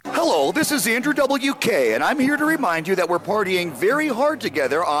Hello, this is Andrew WK, and I'm here to remind you that we're partying very hard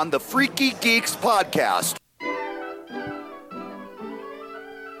together on the Freaky Geeks podcast.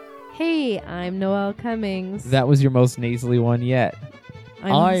 Hey, I'm Noelle Cummings. That was your most nasally one yet.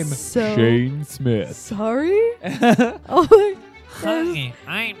 I'm so Shane Smith. sorry. Oh my Hi,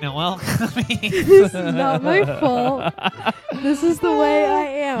 I'm Noelle Cummings. This is not my fault. This is the way I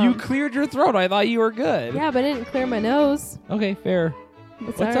am. You cleared your throat. I thought you were good. Yeah, but I didn't clear my nose. Okay, fair.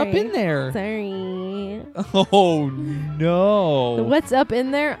 What's up Sorry. in there? Sorry. Oh no. What's up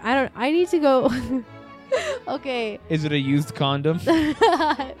in there? I need to go. Okay. Is it a used condom?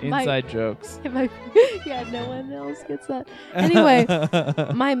 My- Inside jokes. Yeah, no one else gets that. Anyway,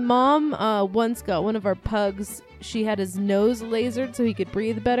 my mom once got one of our pugs. She had his nose lasered so he could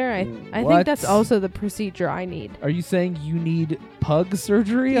breathe better. I think What? that's also the procedure I need. Are you saying you need pug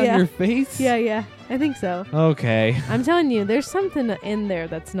surgery Yeah. on your face? Yeah, I think so. Okay. I'm telling you, there's something in there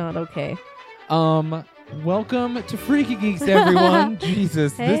that's not okay. Welcome to Freaky Geeks, everyone.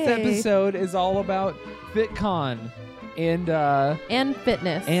 Jesus, this Hey. episode is all about FitCon And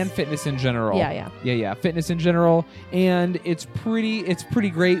fitness. and fitness in general. Yeah. Fitness in general, and it's pretty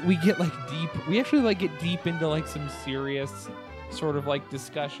great. We get we actually get deep into like some serious sort of like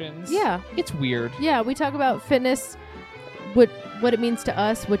discussions. Yeah. It's weird. Yeah, we talk about fitness, what it means to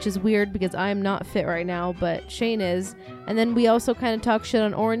us, which is weird because I'm not fit right now, but Shane is. And then we also kind of talk shit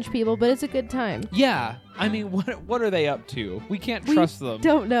on orange people, but it's a good time. Yeah. I mean, what are they up to? We can't trust them.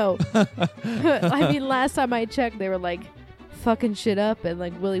 Don't know. I mean, last time I checked, they were like fucking shit up at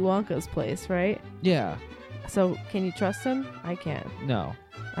like Willy Wonka's place, right? Yeah. So can you trust them? I can't. No.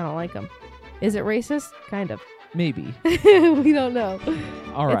 I don't like them. Is it racist? Kind of. Maybe. We don't know.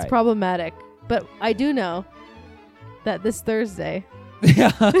 All right. It's problematic. But I do know that this Thursday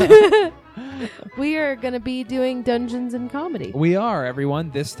we are going to be doing Dungeons and Comedy. We are, everyone.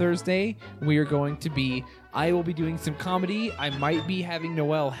 This Thursday, I will be doing some comedy. I might be having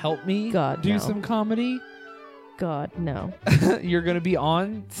Noelle help me do no. some comedy. God, no. You're going to be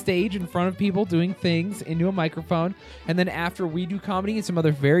on stage in front of people doing things into a microphone. And then after we do comedy and some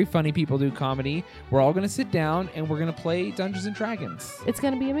other very funny people do comedy, we're all going to sit down and we're going to play Dungeons and Dragons. It's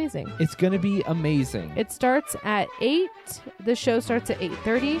going to be amazing. It's going to be amazing. It starts at 8. The show starts at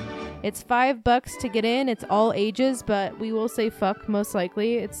 8:30. It's $5 to get in. It's all ages, but we will say fuck most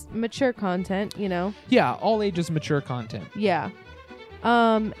likely. It's mature content, you know. Yeah, all ages mature content. Yeah.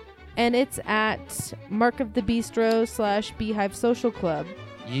 And it's at Mark of the Bistro / Beehive Social Club,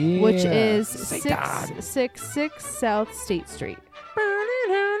 Yeah. which is Satan. 666 South State Street.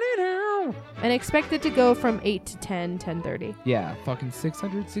 And expect it to go from 8 to 10:30. Yeah, fucking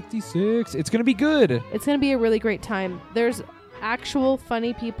 666. It's going to be good. It's going to be a really great time. There's actual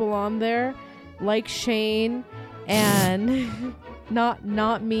funny people on there, like Shane and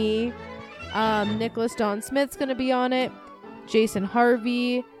not me. Nicholas Don Smith's going to be on it. Jason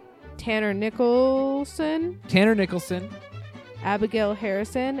Harvey, Tanner Nicholson, Abigail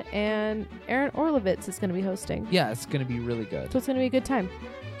Harrison, and Aaron Orlovitz is going to be hosting. Yeah, it's going to be really good. So it's going to be a good time.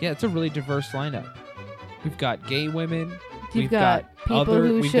 Yeah, it's a really diverse lineup. We've got gay women. You've We've got people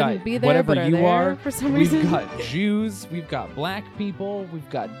who we've shouldn't got be there, whatever but are you there are. for some We've reason. got Jews. We've got black people. We've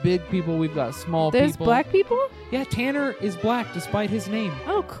got big people. We've got small There's people. black people? Yeah, Tanner is black despite his name.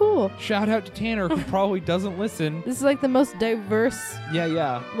 Oh, cool. Shout out to Tanner who probably doesn't listen. This is like the most diverse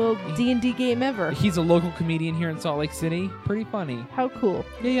Yeah. little D&D game ever. He's a local comedian here in Salt Lake City. Pretty funny. How cool.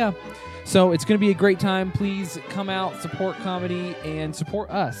 Yeah. So it's going to be a great time. Please come out, support comedy, and support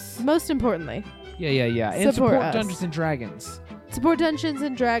us. Most importantly, Yeah. And Support support us. Dungeons and Dragons. support Dungeons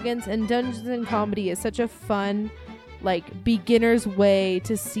and Dragons, and Dungeons and Comedy is such a fun, like, beginner's way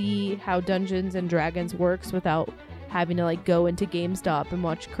to see how Dungeons and Dragons works without having to, like, go into GameStop and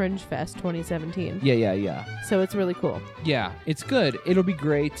watch Cringe Fest 2017. Yeah. So it's really cool. Yeah, it's good. It'll be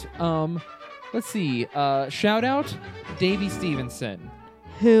great. Let's see. Shout out Davey Stevenson.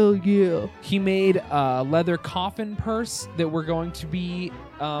 Hell yeah. He made a leather coffin purse that we're going to be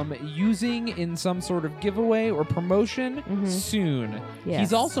using in some sort of giveaway or promotion soon. Yes.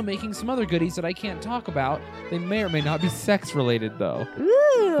 He's also making some other goodies that I can't talk about. They may or may not be sex related though.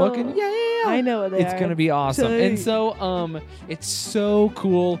 Ooh. Fucking yeah. I know what they It's are. gonna be awesome. Tight. And so it's so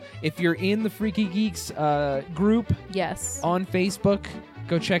cool. If you're in the Freaky Geeks group Yes. on Facebook,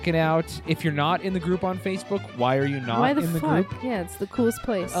 go check it out. If you're not in the group on Facebook, why are you not Why the in the fuck? group? Yeah, it's the coolest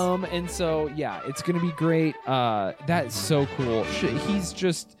place. And so yeah, it's gonna be great. That's so cool. He's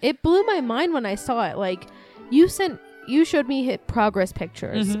just It blew my mind when I saw it. Like, you showed me hit progress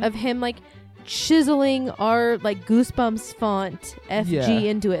pictures Mhm. of him, like, chiseling our, like, Goosebumps font FG Yeah.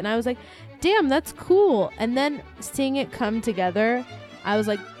 into it. And I was like, damn, that's cool. And then seeing it come together, I was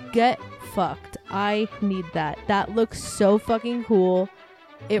like, get fucked. I need that. That looks so fucking cool.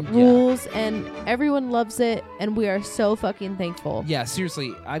 It Yeah. rules, and everyone loves it, and we are so fucking thankful. Yeah,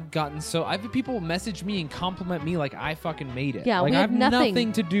 seriously, I've had people message me and compliment me like I fucking made it. Yeah, like we I had have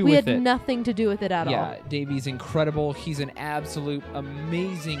nothing to do We with had it. nothing to do with it at all. Yeah, Davey's incredible. He's an absolute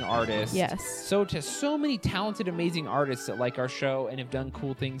amazing artist. Yes. So many talented, amazing artists that like our show and have done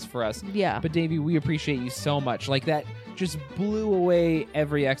cool things for us. Yeah. But Davey, we appreciate you so much. Like that just blew away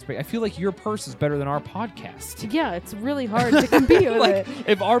every expect. I feel like your purse is better than our podcast. Yeah, it's really hard to compete with Like it.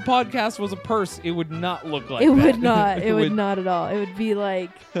 if our podcast was a purse, it would not look like It that. would not. It would not at all. It would be like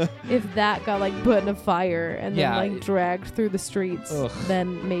if that got like put in a fire and Yeah. then like dragged through the streets, Ugh.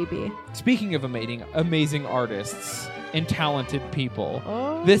 then maybe. Speaking of amazing artists and talented people,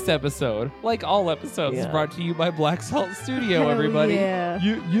 Oh. this episode, like all episodes, is Yeah. brought to you by Black Salt Studio, Hell everybody. yeah.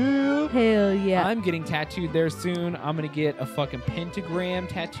 Yeah. Hell yeah. I'm getting tattooed there soon. I'm going to get a fucking pentagram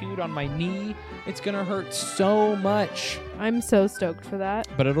tattooed on my knee. It's going to hurt so much, I'm so stoked for that.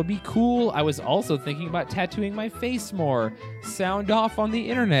 but it'll be cool. I was also thinking about tattooing my face more. Sound off on the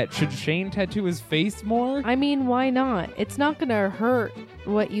internet. Should Shane tattoo his face more? I mean, why not? It's not gonna hurt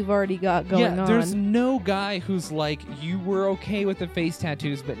what you've already got going yeah, on. there's no guy who's like, you were okay with the face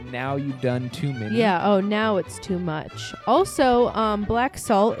tattoos, but now you've done too many. Yeah, oh, now it's too much. Also, Black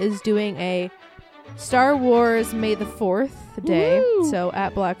Salt is doing a Star Wars May the 4th day, Woo! so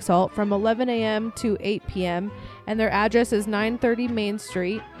at Black Salt from 11 a.m. to 8 p.m. and their address is 930 Main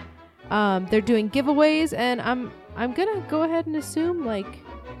Street. They're doing giveaways, and I'm gonna go ahead and assume like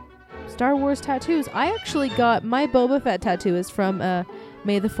Star Wars tattoos. I actually got my Boba Fett tattoo is from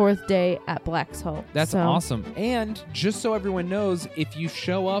May the 4th day at Black Salt. That's So, awesome. And just so everyone knows, if you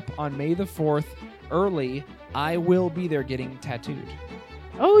show up on May the 4th early, I will be there getting tattooed.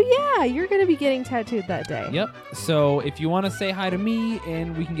 Oh yeah, you're gonna be getting tattooed that day. Yep. So if you want to say hi to me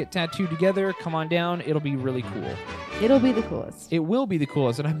and we can get tattooed together, come on down. It'll be really cool. It'll be the coolest. It will be the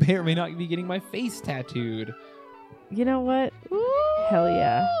coolest, and I may or may not be getting my face tattooed. You know what? Hell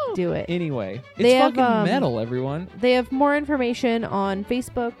yeah, do it. Anyway, it's They have, fucking metal, everyone. They have more information on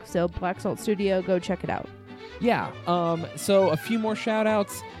Facebook, so Black Salt Studio, go check it out. Yeah. So a few more shout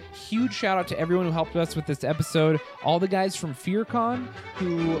outs. Huge shout out to everyone who helped us with this episode. All the guys from FearCon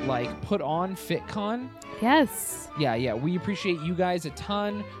who like put on FitCon. Yes. Yeah, we appreciate you guys a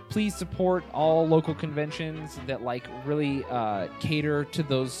ton. Please support all local conventions that like really cater to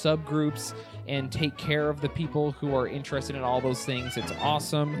those subgroups and take care of the people who are interested in all those things. It's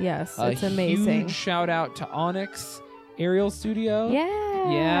awesome. Yes, A it's amazing. Huge shout out to Onyx Aerial Studio.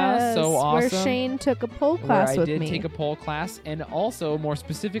 Yeah. so Where awesome. Shane took a pole class where I with did me. take a pole class, and also more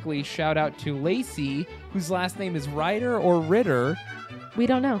specifically, shout out to Lacey, whose last name is Ryder or Ritter. We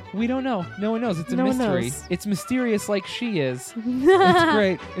don't know. We don't know. No one knows. It's a No one mystery. knows. It's mysterious like she is. It's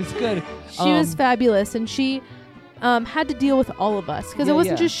great. It's good. She was fabulous, and she had to deal with all of us because Yeah, it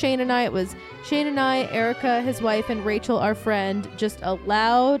wasn't yeah. just Shane and I. It was Shane and I, Erica, his wife, and Rachel, our friend. Just a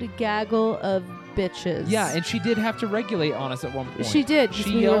loud gaggle of bitches. Yeah, and she did have to regulate on us at one point. She did, 'cause She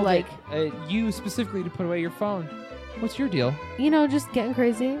we were yelled like- at you specifically to put away your phone. What's your deal? just getting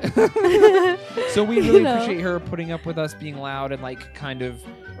crazy. So we really know. appreciate her putting up with us being loud and like kind of,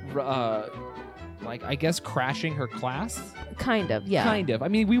 like I guess crashing her class. Kind of, yeah. Kind of. I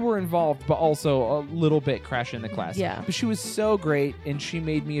mean, we were involved, but also a little bit crashing the class. Yeah. But she was so great, and she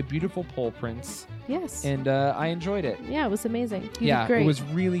made me a beautiful pole prince, Yes. and I enjoyed it. Yeah, it was amazing. You Yeah, did great. it was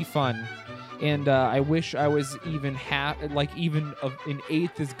really fun. And I wish I was even an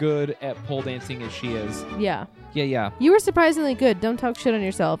eighth as good at pole dancing as she is. Yeah. Yeah. You were surprisingly good. Don't talk shit on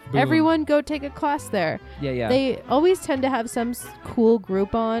yourself. Boom. Everyone go take a class there. Yeah. They always tend to have some cool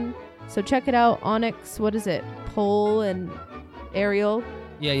group on. So check it out. Onyx, what is it? Pole and Aerial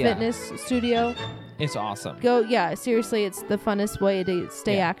yeah. Fitness Studio. It's awesome. Go, yeah, seriously, it's the funnest way to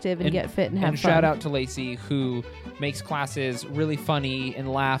stay Yeah. active and get fit and have And fun. shout out to Lacey, who makes classes really funny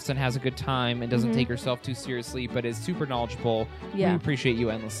and laughs and has a good time and doesn't Mhm. take herself too seriously, but is super knowledgeable. We Yeah. appreciate you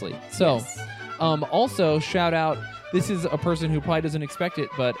endlessly. So, Yes. also shout out. This is a person who probably doesn't expect it,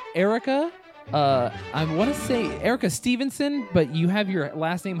 but Erica. I want to say Erica Stevenson, but you have your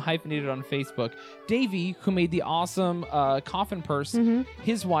last name hyphenated on Facebook. Davey, who made the awesome coffin purse. Mhm.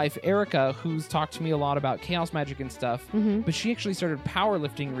 His wife Erica, who's talked to me a lot about chaos magic and stuff. Mhm. But she actually started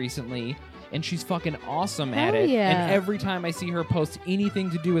powerlifting recently, and she's fucking awesome at Hell it. yeah. And every time I see her post anything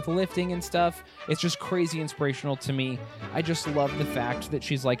to do with lifting and stuff, it's just crazy inspirational to me. I just love the fact that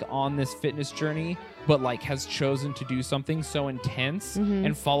she's like on this fitness journey, but like has chosen to do something so intense Mhm.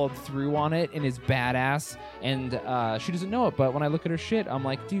 and followed through on it and is badass. And she doesn't know it, but when I look at her shit, I'm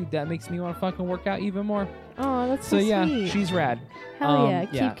like, dude, that makes me want to fucking work out even more. Oh, that's So so yeah, sweet. she's rad. Hell yeah.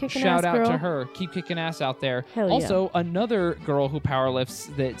 Keep kicking Shout ass, out girl. to her. Keep kicking ass out there. Hell yeah. Also, another girl who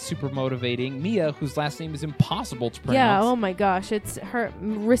powerlifts that's super motivating, Mia, whose last name is impossible to pronounce. Yeah, oh my gosh. It's her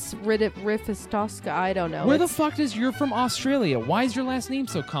Rifistoska. I don't know. Where the It's- fuck is you're from Australia? Why is your last name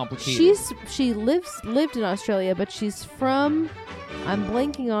so complicated? She lived in Australia, but she's from, I'm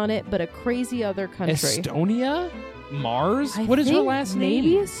blanking on it, but a crazy other country. Estonia? Mars? I What is her think last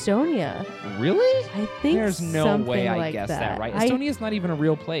maybe name? Estonia. Really? I think There's no something way I like guessed that. right? I Estonia's not even a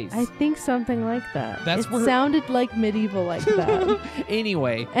real place. think something like that. That's it where- sounded like medieval like that.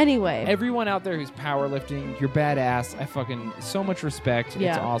 Anyway, Anyway, everyone out there who's powerlifting, you're badass. I fucking so much respect. It's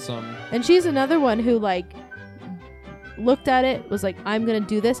Yeah. awesome. and she's another one who like looked at it, was like, I'm gonna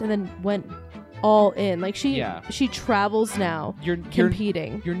do this, and then went all in. Like she travels now You're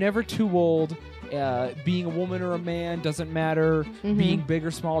competing. You're never too old. Being a woman or a man doesn't matter. Mhm. Being big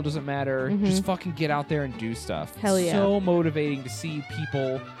or small doesn't matter. Mhm. Just fucking get out there and do stuff. Hell yeah. So motivating to see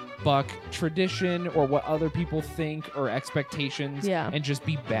people buck tradition or what other people think or expectations Yeah. and just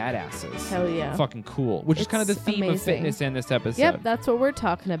be badasses. Hell yeah. Fucking cool. Which is kind of the It's theme of amazing. fitness in this episode. Yep, that's what we're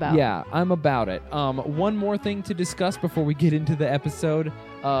talking about. Yeah, I'm about it. One more thing to discuss before we get into the episode.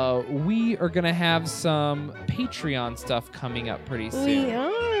 We are going to have some Patreon stuff coming up pretty soon. We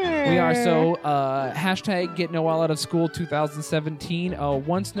are. We are. So, hashtag get Noelle out of school 2017.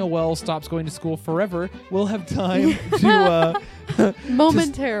 Once Noelle stops going to school forever, we'll have time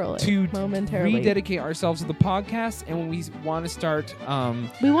momentarily. to momentarily. rededicate ourselves to the podcast. And when we want to start,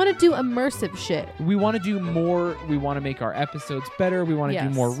 We want to do immersive shit. we want to do more. We want to make our episodes better. We want to do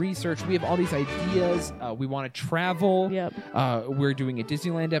Yes. more research. We have all these ideas. We want to travel. Yep. We're doing a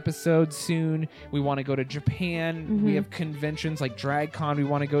Disneyland episode soon. We want to go to Japan. Mhm. We have conventions like DragCon we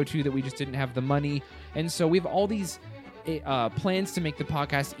want to go to that we just didn't have the money. And so we have all these plans to make the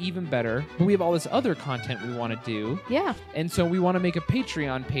podcast even better. But we have all this other content we want to do. Yeah. And so we want to make a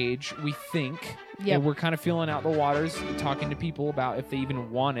Patreon page, we think. Yep. And we're kind of feeling out the waters, talking to people about if they even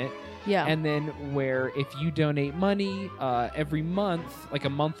want it. Yeah. And then where if you donate money every month, like a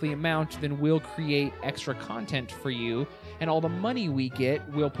monthly amount, then we'll create extra content for you. And all the money we get,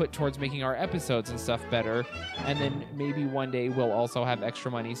 we'll put towards making our episodes and stuff better. And then maybe one day we'll also have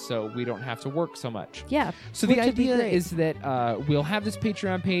extra money so we don't have to work so much. yeah. So the Which would be idea great. is that we'll have this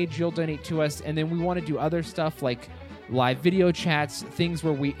Patreon page, you'll donate to us, and then we want to do other stuff like live video chats, things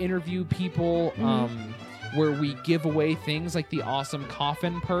where we interview people, where we give away things like the awesome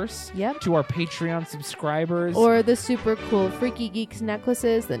coffin purse Yep. to our Patreon subscribers. Or the super cool Freaky Geeks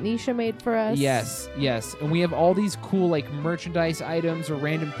necklaces that Nisha made for us. Yes. And we have all these cool like merchandise items or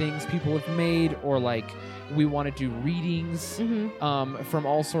random things people have made, or like we want to do readings from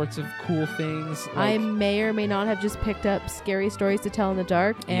all sorts of cool things. I Like, may or may not have just picked up Scary Stories to Tell in the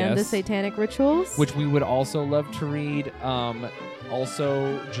Dark and the Yes. Satanic Rituals. which we would also love to read.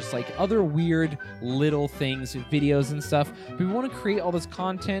 Also, just like other weird little things, videos and stuff. But we want to create all this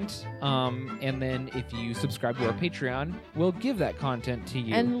content, and then if you subscribe to our Patreon, we'll give that content to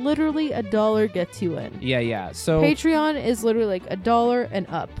you. And literally $1 gets you in. yeah. So Patreon is literally like $1 and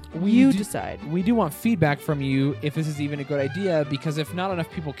up. We You do- decide. we do want feedback from you if this is even a good idea, because if not enough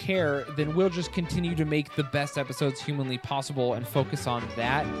people care, then we'll just continue to make the best episodes humanly possible and focus on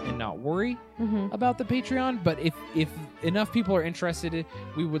that and not worry about the Patreon. But if enough people are interested,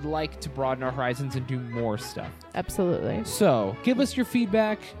 we would like to broaden our horizons and do more stuff. Absolutely. So give us your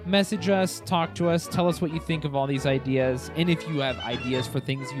feedback, message us, talk to us, tell us what you think of all these ideas, and if you have ideas for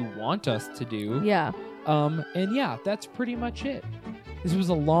things you want us to do. Yeah. And yeah, that's pretty much it. This was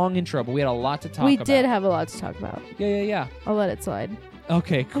a long intro, but we had a lot to talk We about. did have a lot to talk about. Yeah. I'll let it slide.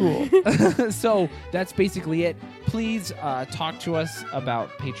 Okay, cool. So that's basically it. Please talk to us about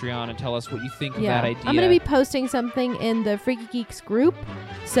Patreon and tell us what you think of that idea. I'm going to be posting something in the Freaky Geeks group.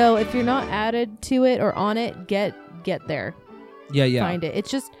 So if you're not added to it or on it, get there. yeah. Find it.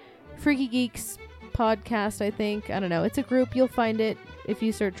 It's just Freaky Geeks podcast, I think. I don't know. It's a group. You'll find it. If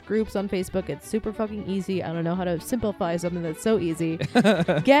you search groups on Facebook, it's super fucking easy. I don't know how to simplify something that's so easy.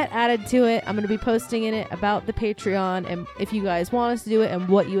 Get added to it. I'm going to be posting in it about the Patreon and if you guys want us to do it and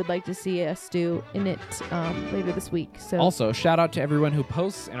what you would like to see us do in it later this week. So Also, shout out to everyone who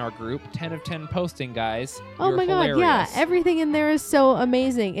posts in our group. 10 of 10 posting, guys. oh You're my god, yeah. hilarious. Everything in there is so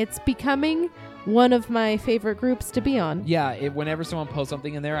amazing. It's becoming one of my favorite groups to be on. Yeah, whenever someone posts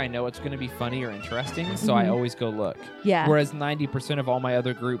something in there, I know it's going to be funny or interesting, so I always go look. Yeah. Whereas 90% of all my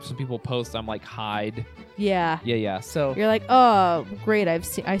other groups, when people post, I'm like, hide. Yeah. Yeah. So You're like, oh, great!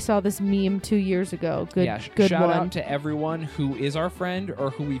 I saw this meme 2 years ago. Good, yeah, good shout one. out to everyone who is our friend or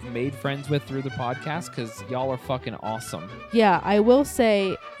who we've made friends with through the podcast, because y'all are fucking awesome. Yeah, I will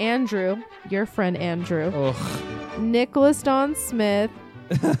say, Andrew, your friend Andrew, Ugh. Nicholas Don Smith,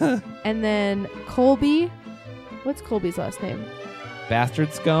 and then Colby. What's Colby's last name?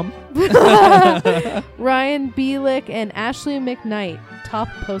 Bastard scum. Ryan Bielick and Ashley McKnight, top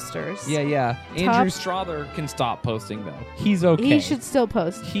posters. Yeah. Andrew Strother can stop posting, though. He's okay. He should still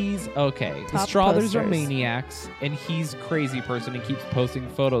post. He's okay. The Top Strothers are posters. maniacs, and he's a crazy person and keeps posting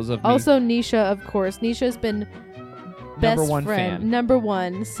photos of me. Also, Nisha, of course. Nisha's been best Number one friend, fan. number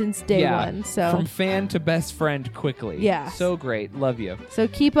one since day Yeah, one. So from fan to best friend quickly. Yeah. So great. Love you. So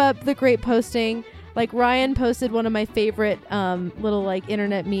keep up the great posting. Like Ryan posted one of my favorite little like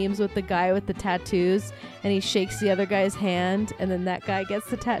internet memes with the guy with the tattoos, and he shakes the other guy's hand, and then that guy gets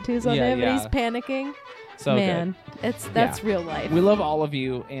the tattoos on him, and he's panicking. So Man, that's Yeah. real life. good. We love all of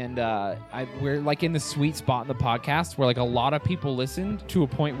you, and we're like in the sweet spot in the podcast where like a lot of people listen to a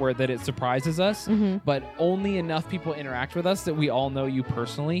point where that it surprises us, but only enough people interact with us that we all know you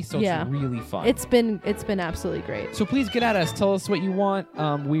personally. So Yeah. it's really fun. It's been absolutely great. So please get at us. Tell us what you want.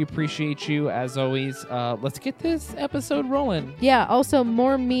 We appreciate you as always. Let's get this episode rolling. Yeah. Also,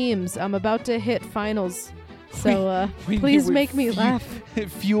 more memes. I'm about to hit finals, so please We're make me laugh.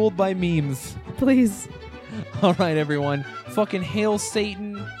 Fueled by memes. Please. All right, everyone. Fucking hail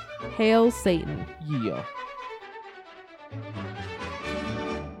Satan. Hail Satan. Yeah.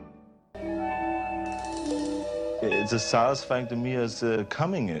 It's as satisfying to me as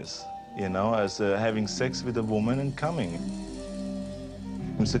coming is, as having sex with a woman and coming.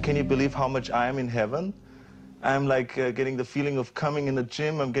 So can you believe how much I am in heaven? I'm like getting the feeling of coming in the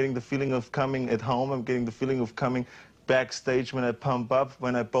gym. I'm getting the feeling of coming at home. I'm getting the feeling of coming backstage when I pump up,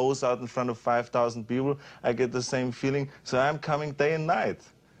 when I pose out in front of 5,000 people. I get the same feeling. So I'm coming day and night.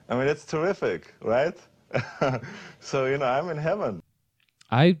 I mean, it's terrific, right? So, I'm in heaven.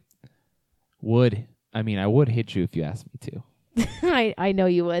 I would hit you if you asked me to. I know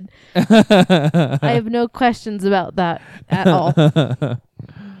you would. I have no questions about that at all.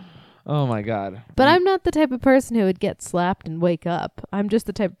 Oh my God. But I'm not the type of person who would get slapped and wake up. I'm just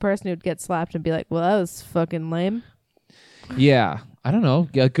the type of person who would get slapped and be like, well, that was fucking lame. Yeah. I don't know.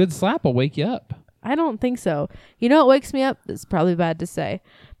 A good slap will wake you up. I don't think so. You know what wakes me up? It's probably bad to say.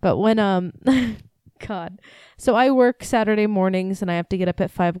 But when, God. So I work Saturday mornings and I have to get up at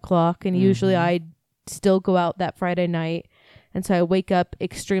 5 o'clock. And usually I still go out that Friday night. And so I wake up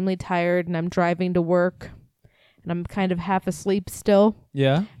extremely tired and I'm driving to work. And I'm kind of half asleep still.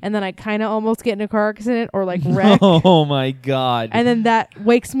 Yeah. And then I kind of almost get in a car accident or like wreck. Oh my God. And then that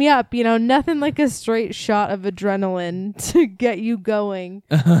wakes me up. Nothing like a straight shot of adrenaline to get you going.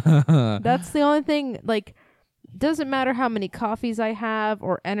 That's the only thing. Like, doesn't matter how many coffees I have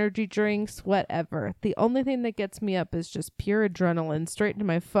or energy drinks, whatever. The only thing that gets me up is just pure adrenaline straight into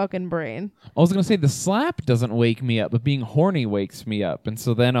my fucking brain. I was going to say the slap doesn't wake me up, but being horny wakes me up. And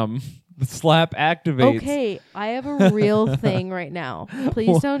so then the slap activates. Okay, I have a real thing right now.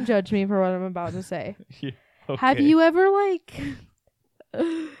 Please don't judge me for what I'm about to say. Yeah, okay. Have you ever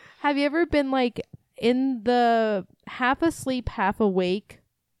been like in the half asleep, half awake?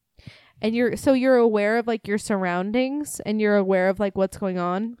 And you're aware of like your surroundings and you're aware of like what's going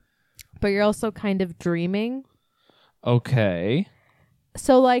on, but you're also kind of dreaming. Okay.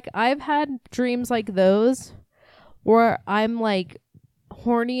 So like I've had dreams like those where I'm like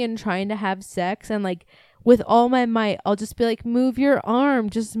horny and trying to have sex, and like with all my might I'll just be like, move your arm,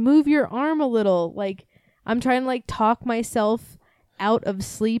 just move your arm a little. Like I'm trying to like talk myself out of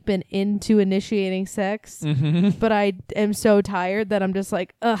sleep and into initiating sex. But I am so tired that I'm just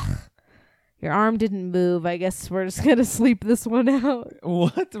like, ugh, your arm didn't move. I guess we're just gonna sleep this one out.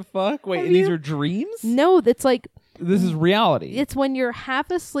 What the fuck? Wait, Have and these you- are dreams? No, that's like, This is reality. it's when you're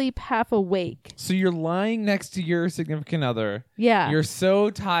half asleep, half awake. So you're lying next to your significant other. Yeah. You're so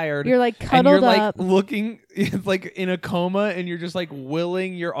tired. You're like and cuddled you're like up. looking it's like in a coma, and you're just like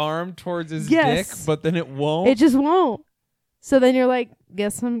willing your arm towards his Yes. dick, but then it won't. It just won't. So then you're like,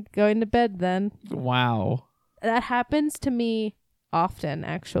 guess I'm going to bed then. Wow. That happens to me often,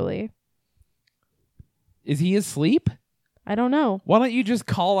 actually. Is he asleep? I don't know. Why don't you just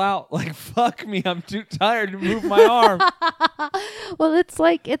call out like, fuck me, I'm too tired to move my arm? Well, it's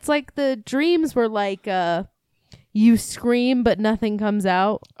like the dreams were like you scream but nothing comes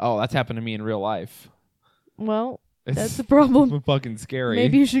out. Oh, that's happened to me in real life. Well, That's the problem. Fucking scary.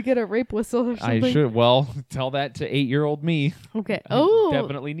 Maybe you should get a rape whistle or something. I should. Well, tell that to 8-year-old me. Okay. Oh,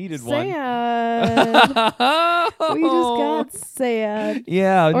 Definitely needed one. sad. We just got sad.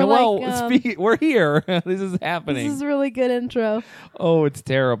 Yeah. Or Noelle, like, we're here. This is happening. This is a really good intro. Oh, it's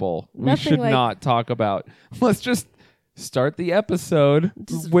terrible. Nothing we should like- not talk about. Let's just start the episode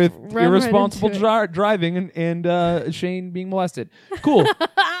Just with run right irresponsible into driving and Shane being molested. Cool.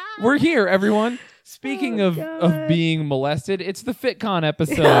 We're here, everyone. Speaking Oh, of God. being molested, it's the FitCon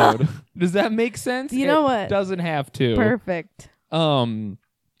episode. Does that make sense? You know It what? Doesn't have to. Perfect.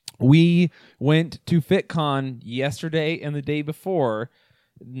 We went to FitCon yesterday and the day before.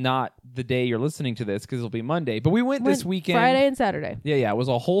 Not the day you're listening to this because it'll be Monday, but we went this weekend. Friday and Saturday. Yeah, it was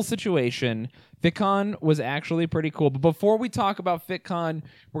a whole situation. FitCon was actually pretty cool. But before we talk about FitCon,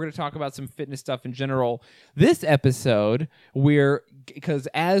 we're going to talk about some fitness stuff in general. This episode, because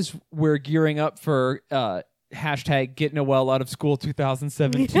as we're gearing up for hashtag Get Noelle Out of School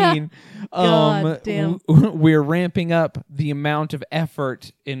 2017, God damn. we're ramping up the amount of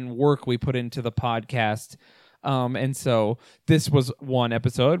effort and work we put into the podcast. And so this was one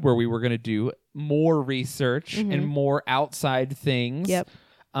episode where we were going to do more research and more outside things. Yep.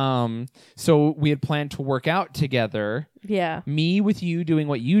 So we had planned to work out together. Yeah. Me with you doing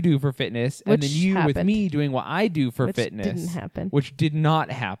what you do for fitness, and Which then you with happened. me doing what I do for Which fitness. didn't happen. Which did not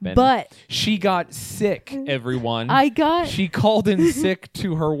happen. But she got sick, everyone. She called in sick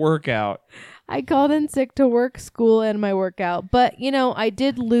to her workout. I called in sick to work, school, and my workout. But, I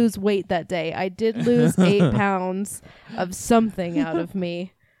did lose weight that day. I did lose 8 pounds of something out of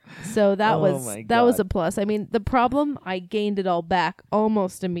me. So that was a plus. I mean, the problem, I gained it all back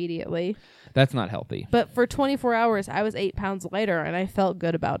almost immediately. That's not healthy. But for 24 hours, I was 8 pounds lighter, and I felt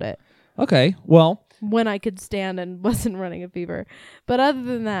good about it. Okay, well. When I could stand and wasn't running a fever. But other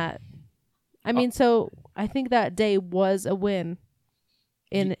than that, I mean, so I think that day was a win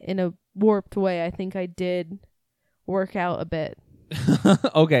in a warped way. I think I did work out a bit.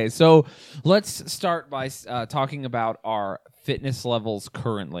 Okay, so let's start by talking about our fitness levels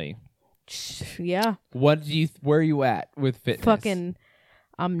currently. Yeah. Where are you at with fitness? Fucking,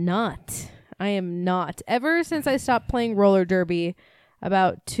 I am not. Ever since I stopped playing roller derby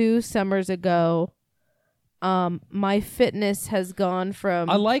about 2 summers ago, my fitness has gone from...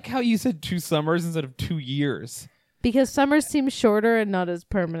 I like how you said 2 summers instead of 2 years. Because summers seem shorter and not as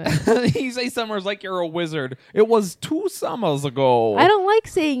permanent. You say summers like you're a wizard. It was 2 summers ago. I don't like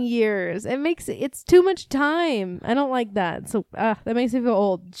saying years. It's too much time. I don't like that. So that makes me feel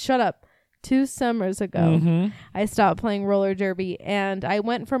old. Shut up. 2 summers ago, I stopped playing roller derby, and I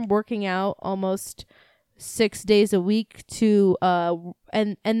went from working out almost 6 days a week to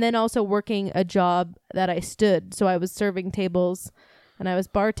and then also working a job that I stood. So I was serving tables, and I was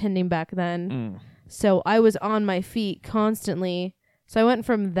bartending back then. So I was on my feet constantly. So I went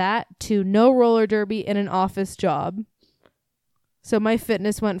from that to no roller derby and an office job. So my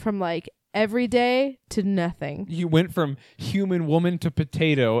fitness went from like every day to nothing. You went from human woman to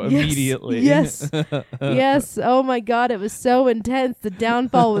potato immediately. Yes. Yes. Oh my God. It was so intense. The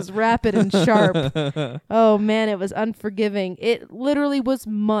downfall was rapid and sharp. Oh man, it was unforgiving. It literally was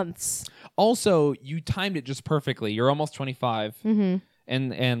months. Also, you timed it just perfectly. You're almost 25.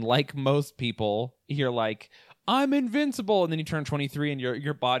 And like most people, you're like, I'm invincible, and then you turn 23 and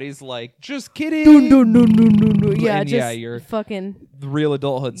your body's like, just kidding. No. Yeah, And just you're fucking the real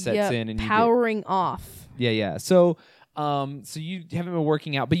adulthood sets in and powering off. Yeah. So you haven't been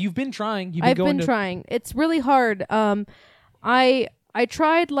working out, but you've been trying. I've been trying. It's really hard. I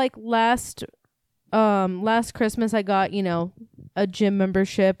tried like last Christmas. I got a gym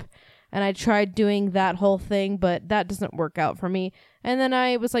membership, and I tried doing that whole thing, but that doesn't work out for me. And then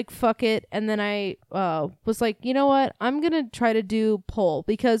I was like, fuck it. And then I was like, you know what? I'm going to try to do pole,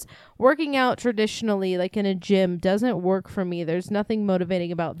 because working out traditionally, like in a gym, doesn't work for me. There's nothing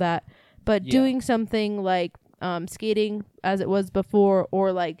motivating about that. But doing something like skating as it was before,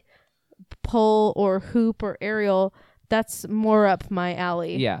 or like pole or hoop or aerial, that's more up my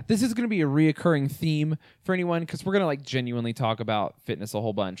alley. Yeah, this is going to be a reoccurring theme for anyone, because we're going to like genuinely talk about fitness a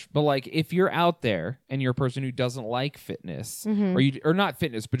whole bunch. But like, if you're out there and you're a person who doesn't like fitness, or not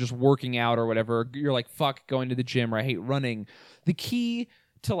fitness, but just working out or whatever, you're like, fuck going to the gym, or I hate running. The key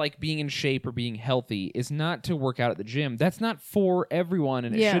to like being in shape or being healthy is not to work out at the gym. That's not for everyone,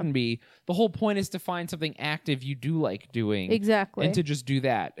 and it shouldn't be. The whole point is to find something active you do like doing. Exactly. And to just do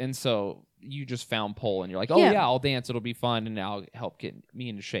that. And so you just found pole and you're like, oh yeah, I'll dance. It'll be fun and I'll help get me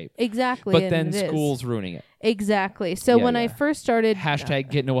into shape. Exactly. But then school's ruining it. Exactly. So when I first started... Hashtag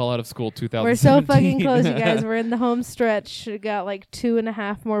get Noelle out of school 2017. We're so fucking close, you guys. We're in the home stretch. We got like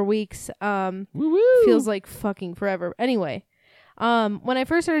 2.5 more weeks. Woo-woo. Feels like fucking forever. Anyway, when I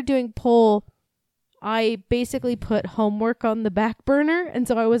first started doing pole, I basically put homework on the back burner, and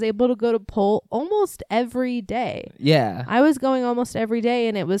so I was able to go to pole almost every day. Yeah. I was going almost every day,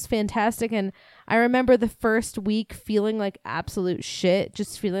 and it was fantastic. And I remember the first week feeling like absolute shit,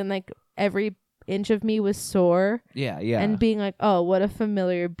 just feeling like every inch of me was sore. Yeah. And being like, oh, what a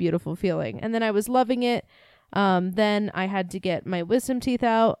familiar, beautiful feeling. And then I was loving it. Then I had to get my wisdom teeth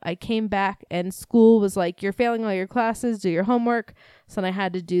out. I came back and school was like, you're failing all your classes, do your homework. So then I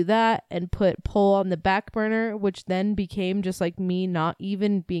had to do that and put pole on the back burner, which then became just like me not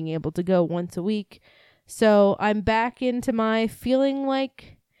even being able to go once a week. So I'm back into my feeling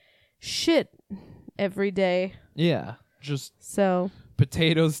like shit every day. Yeah. Just so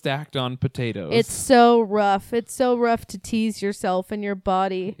potatoes stacked on potatoes. It's so rough. It's so rough to tease yourself and your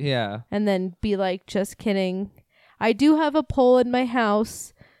body. Yeah. And then be like, just kidding. I do have a pole in my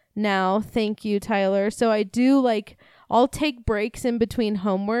house now. Thank you, Tyler. So I do like, I'll take breaks in between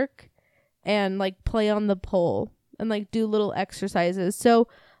homework and like play on the pole and like do little exercises. So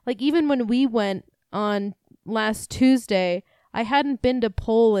like even when we went on last Tuesday, I hadn't been to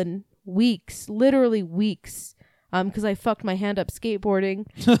pole in weeks, literally weeks. Because I fucked my hand up skateboarding.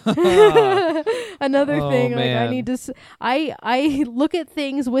 Another thing, like I need to, I look at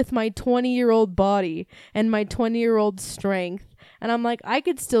things with my 20-year-old body and my 20-year-old strength, and I'm like, I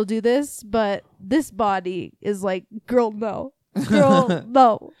could still do this, but this body is like, girl, no.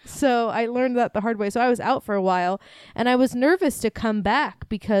 So I learned that the hard way. So I was out for a while, and I was nervous to come back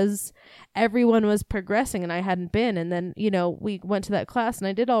because everyone was progressing and I hadn't been. And then, we went to that class and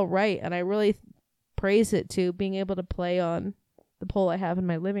I did all right, and I really praise it to being able to play on the pole I have in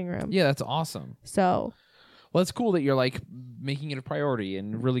my living room. Yeah, that's awesome. So, well, it's cool that you're like making it a priority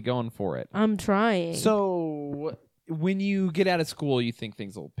and really going for it. I'm trying. So, when you get out of school, you think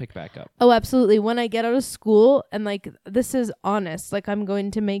things will pick back up? Oh, absolutely. When I get out of school, and like this is honest, like I'm going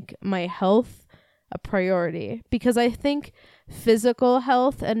to make my health a priority because I think physical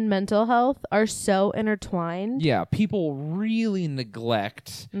health and mental health are so intertwined. Yeah, people really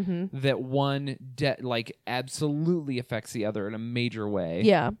neglect that one like absolutely affects the other in a major way.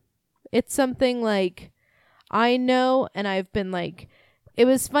 Yeah. It's something like I know, and I've been like, it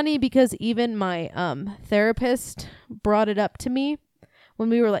was funny because even my therapist brought it up to me when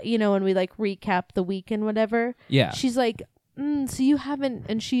we were like, when we like recap the week and whatever. Yeah. She's like, so you haven't,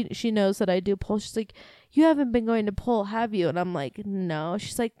 and she knows that I do pole. She's like, you haven't been going to pole, have you? And I'm like, no.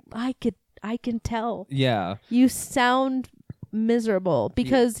 She's like, I can tell. Yeah. You sound miserable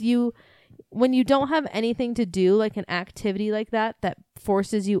because when you don't have anything to do, like an activity like that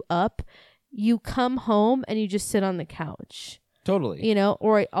forces you up, you come home and you just sit on the couch. Totally.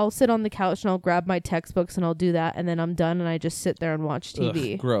 Or I'll sit on the couch and I'll grab my textbooks and I'll do that, and then I'm done and I just sit there and watch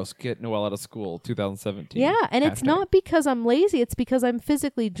TV. Ugh, gross. Get Noelle out of school 2017. Yeah, and it's not because I'm lazy, it's because I'm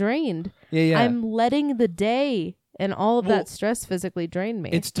physically drained. Yeah. I'm letting the day and all of that stress physically drain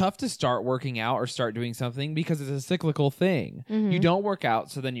me. It's tough to start working out or start doing something because it's a cyclical thing. You don't work out,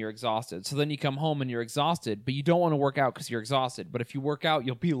 so then you're exhausted. So then you come home and you're exhausted, but you don't want to work out because you're exhausted. But if you work out,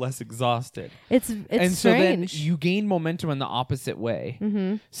 you'll be less exhausted. It's and strange. So then you gain momentum in the opposite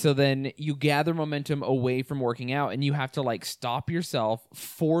way. So then you gather momentum away from working out, and you have to like stop yourself,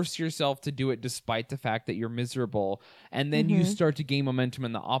 force yourself to do it despite the fact that you're miserable. And then you start to gain momentum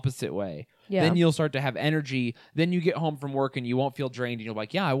in the opposite way. Yeah. Then you'll start to have energy. Then you get home from work and you won't feel drained. And you're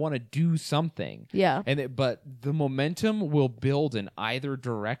like, yeah, I want to do something. Yeah. But the momentum will build in either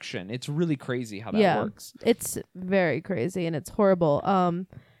direction. It's really crazy how that works. It's very crazy and it's horrible.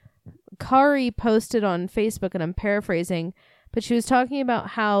 Kari posted on Facebook, and I'm paraphrasing, but she was talking about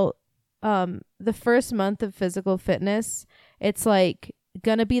how the first month of physical fitness, it's like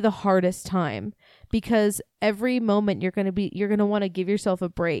gonna be the hardest time because every moment you're gonna want to give yourself a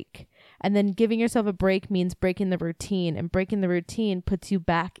break. And then giving yourself a break means breaking the routine, and breaking the routine puts you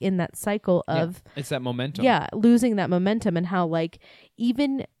back in that cycle of it's that momentum. Yeah, losing that momentum, and how like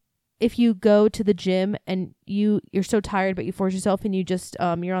even if you go to the gym and you're so tired, but you force yourself and you just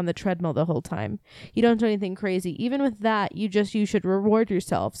you're on the treadmill the whole time. You don't do anything crazy. Even with that, you should reward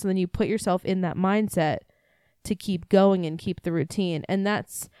yourself. So then you put yourself in that mindset to keep going and keep the routine. And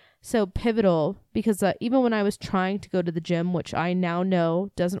that's so pivotal because even when I was trying to go to the gym, which I now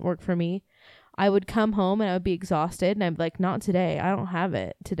know doesn't work for me, I would come home and I would be exhausted and I'd be like, not today. I don't have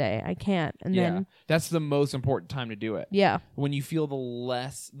it today. I can't. And then that's the most important time to do it. Yeah. When you feel the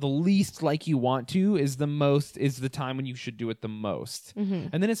least like you want to is the time when you should do it the most. Mm-hmm.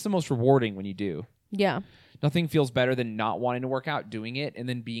 And then it's the most rewarding when you do. Yeah. Nothing feels better than not wanting to work out, doing it, and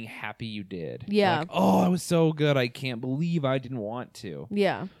then being happy you did. Yeah. Like, oh, I was so good. I can't believe I didn't want to.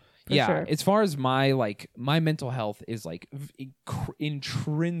 Yeah. Yeah. Sure. As far as my mental health is like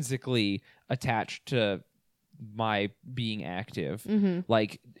intrinsically attached to my being active,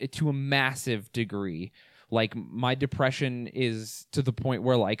 like to a massive degree. Like my depression is to the point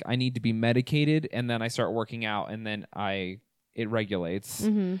where like I need to be medicated, and then I start working out, and then it regulates.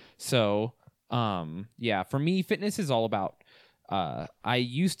 Mm-hmm. So. Yeah, for me, fitness is all about, I'm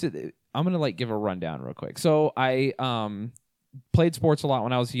going to like give a rundown real quick. So I, played sports a lot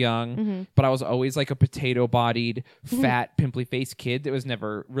when I was young, but I was always like a potato bodied, fat, pimply faced kid that was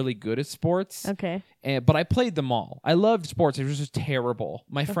never really good at sports. Okay. But I played them all. I loved sports. It was just terrible.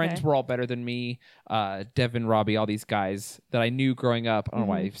 My friends were all better than me. Devin, Robbie, all these guys that I knew growing up. I don't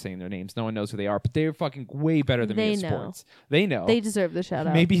know why I'm saying their names. No one knows who they are, but they're fucking way better than me at sports. They know. They deserve the shout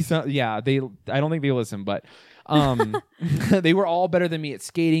out. Maybe some. Yeah. I don't think they listen, but they were all better than me at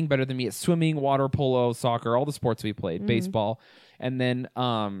skating, better than me at swimming, water polo, soccer, all the sports we played, baseball. And then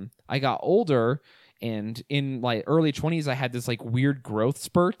I got older, and in like early 20s, I had this like weird growth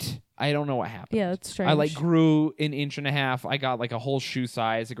spurt. I don't know what happened. Yeah, that's strange. I like grew an inch and a half. I got like a whole shoe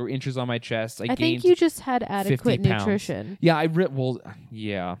size. I grew inches on my chest. I think you just had 50 adequate pounds. nutrition. Yeah,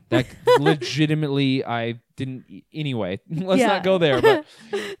 yeah. That legitimately, I didn't. Anyway, let's not go there. But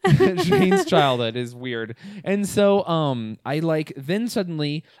Shane's childhood is weird, and so I like then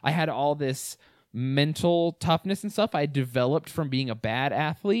suddenly I had all this mental toughness and stuff I developed from being a bad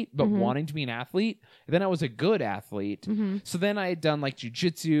athlete, but wanting to be an athlete. And then I was a good athlete. So then I had done like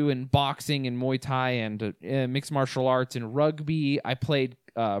jujitsu and boxing and Muay Thai and mixed martial arts and rugby. I played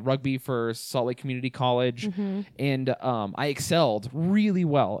rugby for Salt Lake Community College, and I excelled really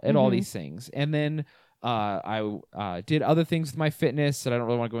well at all these things. And then I did other things with my fitness that I don't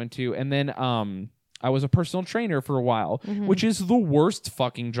really want to go into. And then I was a personal trainer for a while, which is the worst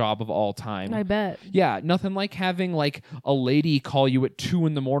fucking job of all time. I bet. Yeah, nothing like having like a lady call you at 2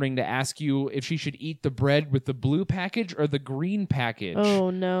 a.m. to ask you if she should eat the bread with the blue package or the green package.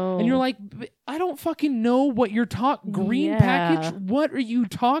 Oh no. And you're like, I don't fucking know what you're green package? What are you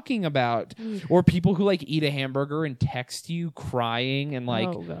talking about? Or people who like eat a hamburger and text you crying and like,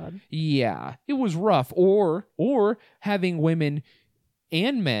 oh God. Yeah, it was rough. Or having women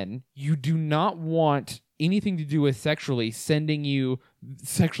and men you do not want anything to do with sexually sending you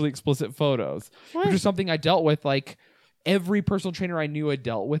sexually explicit photos, which is something I dealt with. Like every personal trainer I knew had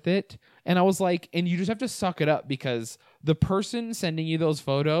dealt with it. And I was like, and you just have to suck it up because the person sending you those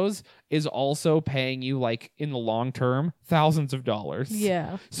photos is also paying you like in the long term thousands of dollars.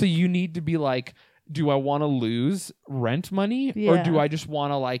 Yeah. So you need to be like, do I want to lose rent money or do I just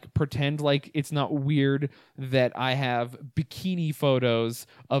want to like pretend like it's not weird that I have bikini photos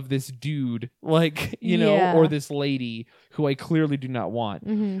of this dude, like, you know, or this lady who I clearly do not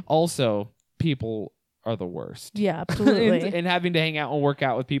want. Also, people are the worst. Yeah, absolutely. and having to hang out and work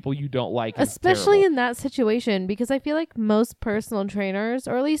out with people you don't like, especially in that situation, because I feel like most personal trainers,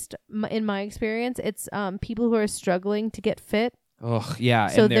 or at least in my experience, it's people who are struggling to get fit. Oh, yeah.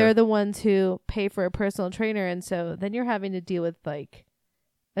 So they're the ones who pay for a personal trainer. And so then you're having to deal with like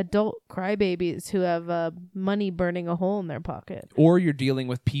adult crybabies who have money burning a hole in their pocket. Or you're dealing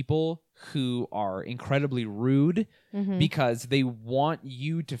with people who are incredibly rude because they want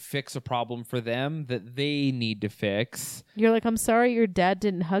you to fix a problem for them that they need to fix. You're like, I'm sorry your dad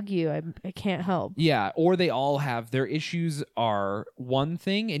didn't hug you. I can't help. Yeah. Or they all have their issues are one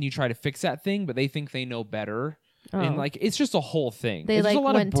thing and you try to fix that thing, but they think they know better. And like it's just a whole thing. They There's like a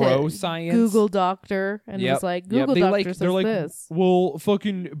lot went of bro to science. Google Doctor and was like, Google Doctor says this. Well,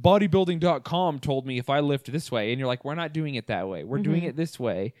 fucking bodybuilding.com told me if I lift this way, and you're like, we're not doing it that way. We're doing it this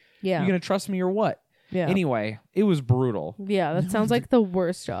way. Yeah. You're gonna trust me or what? Yeah. Anyway, it was brutal. Yeah, that sounds like the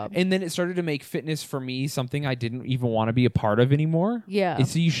worst job. And then it started to make fitness for me something I didn't even want to be a part of anymore. Yeah.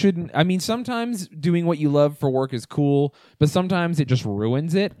 So you shouldn't. I mean, sometimes doing what you love for work is cool, but sometimes it just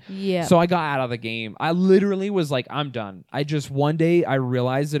ruins it. Yeah. So I got out of the game. I literally was like, I'm done. One day I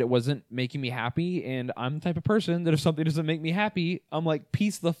realized that it wasn't making me happy, and I'm the type of person that if something doesn't make me happy, I'm like,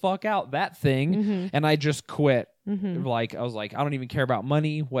 peace the fuck out that thing, and I just quit. Like I was like, I don't even care about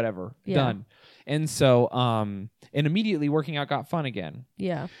money, whatever. Done. And so And immediately working out got fun again.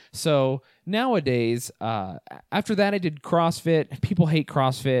 Yeah. So nowadays, after that, I did CrossFit. People hate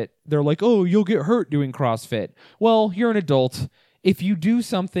CrossFit. They're like, oh, you'll get hurt doing CrossFit. Well, you're an adult. If you do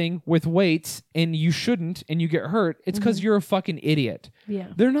something with weights and you shouldn't and you get hurt, it's because you're a fucking idiot. Yeah.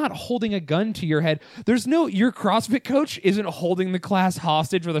 They're not holding a gun to your head. Your CrossFit coach isn't holding the class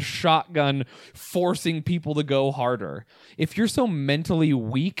hostage with a shotgun forcing people to go harder. If you're so mentally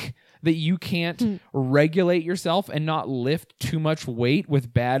weak that you can't regulate yourself and not lift too much weight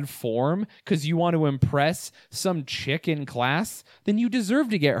with bad form because you want to impress some chick in class, then you deserve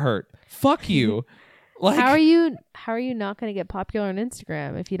to get hurt. Fuck you. Like, how are you not going to get popular on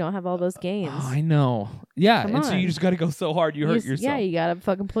Instagram if you don't have all those gains? Oh, I know. Yeah, Come and so on. you just got to go so hard you hurt yourself. Yeah, you got to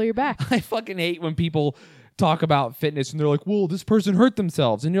fucking pull your back. I fucking hate when people talk about fitness and they're like, well, this person hurt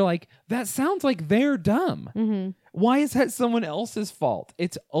themselves. And you're like, that sounds like they're dumb. Mm-hmm. Why is that someone else's fault?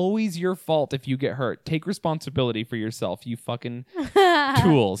 It's always your fault if you get hurt. Take responsibility for yourself, you fucking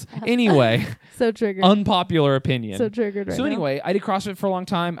tools. Anyway, So triggered. unpopular opinion. So triggered right So now. anyway, I did CrossFit for a long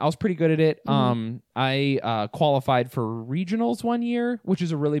time. I was pretty good at it. I qualified for regionals one year, which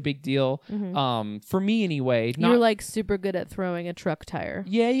is a really big deal. For me anyway. You were like super good at throwing a truck tire.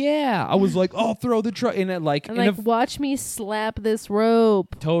 Yeah. I was like, oh, throw the truck. And it like, And like, watch me slap this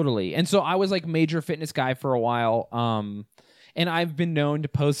rope. totally. And so I was like major fitness guy for a while. And I've been known to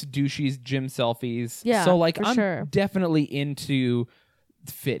post douchey's gym selfies. Yeah, So like for I'm sure. definitely into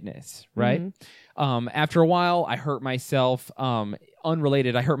fitness, right? After a while, I hurt myself.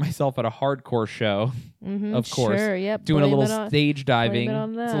 Unrelated, I hurt myself at a hardcore show, of course. Sure, yep. Doing Blame a it little on- stage diving. blame it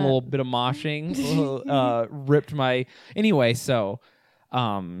on It's a that. little bit of moshing. Ripped my... Anyway, so...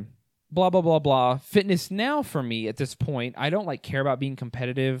 blah, blah, blah, blah. Fitness now for me at this point, I don't like care about being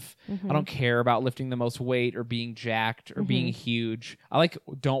competitive. I don't care about lifting the most weight or being jacked or being huge. I like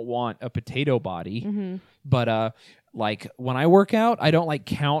don't want a potato body. But like when I work out, I don't like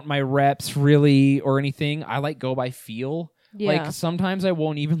count my reps really or anything. I like go by feel. Yeah. Like sometimes I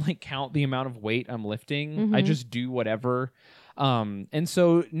won't even like count the amount of weight I'm lifting. I just do whatever. And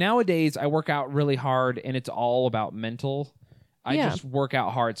so nowadays I work out really hard and it's all about mental. I Yeah. just work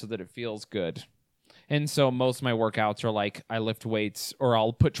out hard so that it feels good. And so most of my workouts are like I lift weights or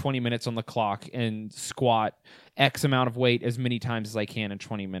I'll put 20 minutes on the clock and squat X amount of weight as many times as I can in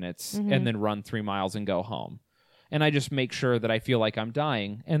 20 minutes and then run 3 miles and go home. And I just make sure that I feel like I'm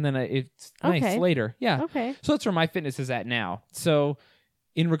dying. And then it's nice Okay. later. Yeah. Okay. So that's where my fitness is at now. So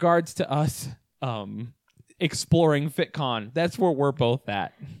in regards to us exploring FitCon, that's where we're both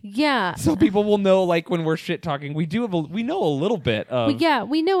at. Yeah. So people will know, like, when we're shit talking, we know a little bit of. But yeah,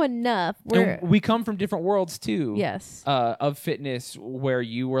 we know enough. And we come from different worlds too. Yes. Of fitness, where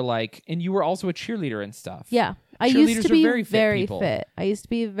you were like, and you were also a cheerleader and stuff. Yeah. I Cheerleaders used to are be very very, fit people. fit. I used to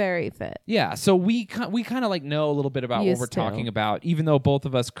be very fit. Yeah. So we kind of like know a little bit about what Used we're to. talking about, even though both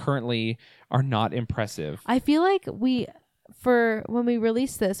of us currently are not impressive. I feel like when we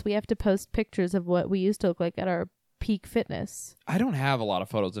release this, we have to post pictures of what we used to look like at our peak fitness. I don't have a lot of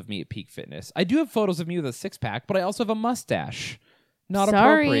photos of me at peak fitness. I do have photos of me with a 6-pack, but I also have a mustache. Not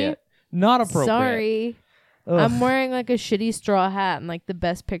Sorry. appropriate. Not appropriate. Sorry. Ugh. I'm wearing like a shitty straw hat and like the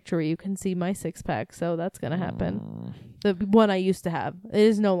best picture where you can see my 6-pack, so that's gonna happen. The one I used to have. It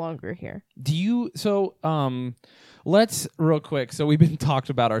is no longer here. Let's real quick. So we've been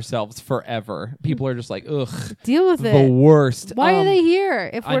talked about ourselves forever. People are just like, ugh, Deal with the it. worst. Why are they here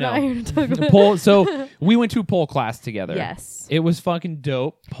if I we're know. not here to talk about Pole, so we went to a pole class together. Yes. It was fucking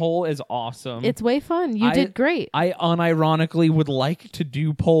dope. Pole is awesome. It's way fun. You did great. I unironically would like to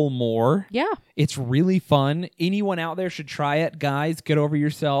do pole more. Yeah. It's really fun. Anyone out there should try it. Guys, get over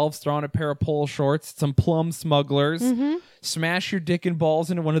yourselves. Throw on a pair of pole shorts, some plum smugglers. Smash your dick and balls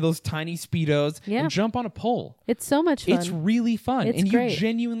into one of those tiny Speedos Yeah. and jump on a pole. It's so much fun. It's really fun. It's and great. you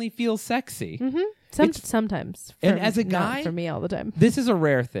genuinely feel sexy. Sometimes. And For- as a not guy- for me all the time. This is a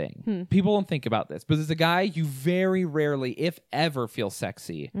rare thing. People don't think about this, but as a guy, you very rarely, if ever, feel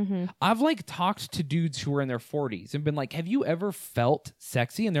sexy. I've like talked to dudes who are in their 40s and been like, "Have you ever felt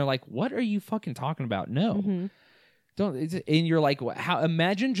sexy?" And they're like, "What are you fucking talking about?" No. Don't. And you're like, "How?"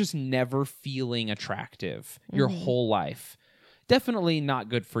 Imagine just never feeling attractive your whole life. Definitely not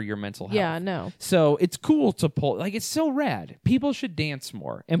good for your mental health. Yeah, no. So it's cool to pole. Like, it's so rad. People should dance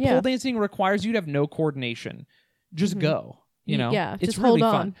more. And Yeah. pole dancing requires you to have no coordination. Just go. You know? Yeah, It's just really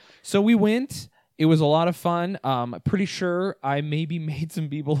hold fun. on. So we went. It was a lot of fun. Pretty sure I maybe made some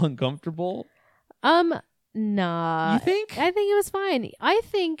people uncomfortable. Nah. You think? I think it was fine. I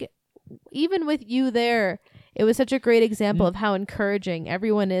think even with you there, it was such a great example of how encouraging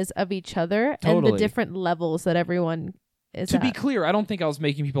everyone is of each other and the Totally. different levels that everyone is To be that? clear, I don't think I was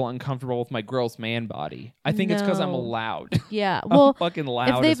making people uncomfortable with my gross man body. I think it's because I'm No. loud. Yeah. I'm Well, fucking loud.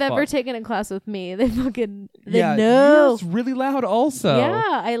 if they've as ever fuck. taken a class with me, they yeah, know. you're really loud also. Yeah,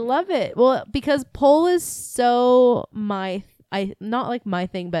 I love it. Well, because pole is so not like my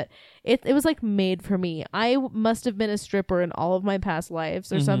thing, but it was like made for me. I must have been a stripper in all of my past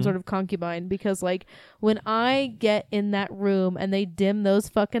lives or some Mhm. sort of concubine, because like when I get in that room and they dim those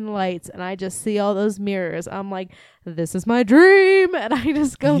fucking lights and I just see all those mirrors, I'm like, this is my dream, and I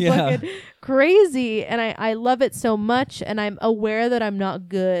just go Yeah. fucking crazy, and I love it so much, and I'm aware that I'm not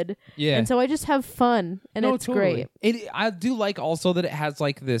good, Yeah. and so I just have fun, and No, it's totally. great. I do like also that it has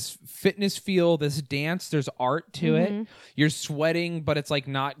like this fitness feel, this dance. There's art to Mm-hmm. it. You're sweating, but it's like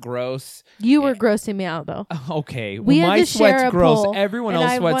not gross. You were grossing me out though. Okay, We had my to share sweat's a gross. pole, Everyone and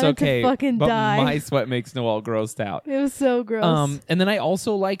else I sweats wanted to okay, fucking but die. my sweat makes Noelle grossed out. It was so gross. And then I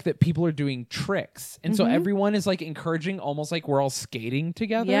also like that people are doing tricks, and so Mhm. everyone is like encouraging, almost like we're all skating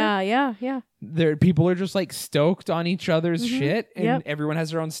together. yeah. People are just like stoked on each other's shit, and Yep. everyone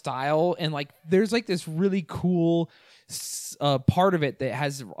has their own style, and like there's like this really cool part of it that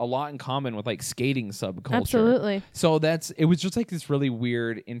has a lot in common with like skating subculture. Absolutely. So it was just like this really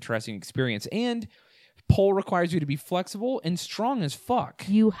weird, interesting experience, and pole requires you to be flexible and strong as fuck.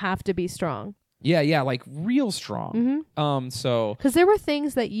 You have to be strong. Yeah, like real strong. So Because there were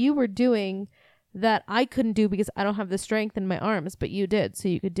things that you were doing that I couldn't do because I don't have the strength in my arms, but you did, so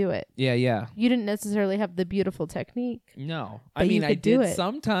you could do it. yeah. You didn't necessarily have the beautiful technique. No, But I mean you I could do did it.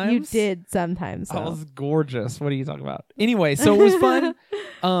 sometimes. You did sometimes. I though. was gorgeous. What are you talking about? Anyway, so it was fun.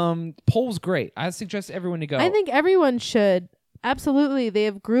 Pole's great. I suggest everyone to go. I think everyone should. Absolutely. They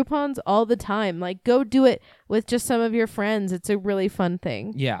have Groupons all the time. Like, go do it with just some of your friends. It's a really fun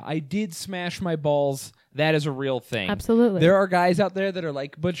thing. Yeah, I did smash my balls. That is a real thing. Absolutely. There are guys out there that are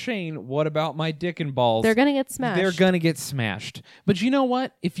like, but Shane, what about my dick and balls? They're going to get smashed. They're gonna get smashed. But you know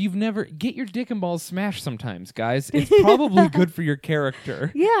what? If you've never get your dick and balls smashed sometimes, guys, it's probably good for your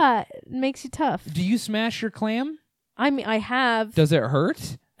character. Yeah, it makes you tough. Do you smash your clam? I mean, I have Does it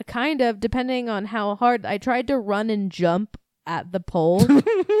hurt? kind of, depending on how hard. I tried to run and jump at the pole,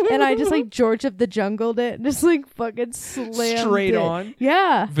 and I just like George of the Jungled it, and just like fucking slammed Straight it. on?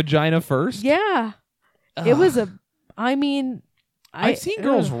 Yeah, Vagina first? yeah. It was a. I mean, I've seen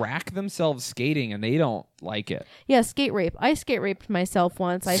girls ugh. rack themselves skating and they don't like it. Yeah, skate rape. I skate raped myself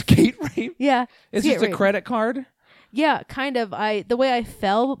once. Skate rape? Yeah, It's skate just a rape. credit card? Yeah, kind of. The way I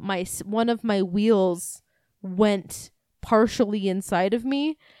fell, one of my wheels went partially inside of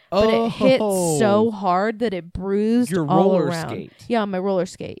me, but it hit so hard that it bruised Your all roller around. skate. Yeah, my roller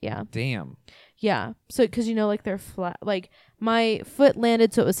skate. Yeah, Damn. yeah. So because like they're flat. Like my foot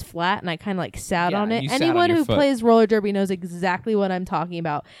landed, so it was flat, and I kind of like sat Yeah, on it. you sat on Anyone your who foot. plays roller derby knows exactly what I'm talking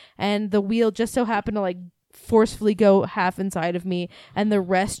about. And the wheel just so happened to like forcefully go half inside of me, and the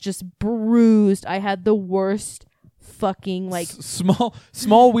rest just bruised. I had the worst fucking like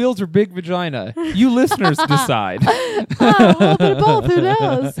Small wheels or big vagina? You listeners decide. a little bit of both. Who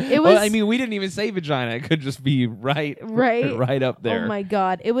knows? It was. Well, I mean, we didn't even say vagina. It could just be right up there. Oh my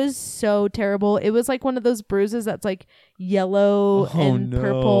god, it was so terrible. It was like one of those bruises that's like yellow Oh, and no.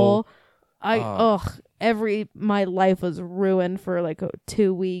 purple. My life was ruined for like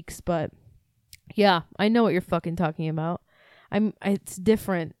 2 weeks. But yeah, I know what you're fucking talking about. It's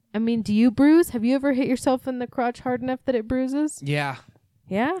different. I mean, do you bruise? Have you ever hit yourself in the crotch hard enough that it bruises? Yeah.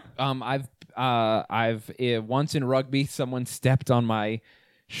 Yeah. I've once in rugby, someone stepped on my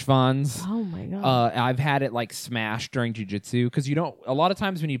schwanz. Oh my god. I've had it like smashed during jiu-jitsu because you don't. A lot of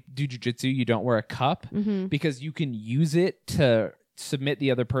times when you do jiu-jitsu, you don't wear a cup because you can use it to submit the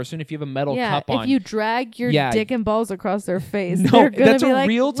other person. If you have a metal cup on, if you drag your Yeah. dick and balls across their face, No, they're gonna that's be a like,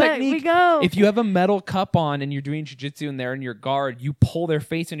 real "Let me technique. go." If you have a metal cup on and you're doing jiu-jitsu and they're in your guard, you pull their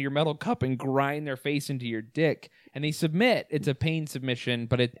face into your metal cup and grind their face into your dick, and they submit. It's a pain submission,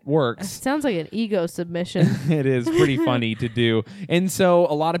 but it works. Sounds like an ego submission. It is pretty funny to do. And so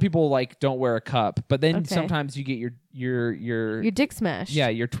a lot of people like don't wear a cup, but then Okay. sometimes you get your Your dick smashed. yeah,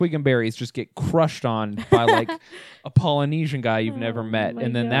 your twig and berries just get crushed on by like a Polynesian guy you've never met, my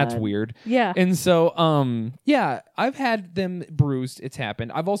and then that's God. weird. Yeah. And so yeah, I've had them bruised. It's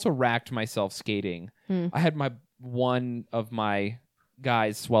happened. I've also racked myself skating. I had one of my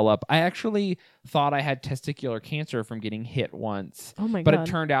guys swell up. I actually thought I had testicular cancer from getting hit once. Oh my But god.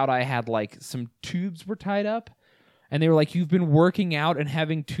 it turned out I had like some tubes were tied up. And they were like, you've been working out and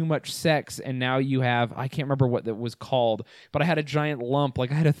having too much sex, and now you have, I can't remember what that was called, but I had a giant lump.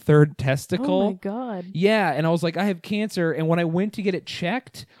 Like I had a third testicle. Oh my god. Yeah, and I was like, I have cancer. And when I went to get it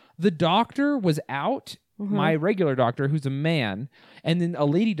checked, the doctor was out, my regular doctor, who's a man, and then a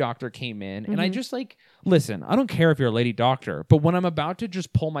lady doctor came in, and I just like Listen, I don't care if you're a lady doctor, but when I'm about to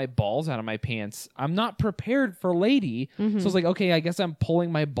just pull my balls out of my pants, I'm not prepared for lady. So it's like, okay, I guess I'm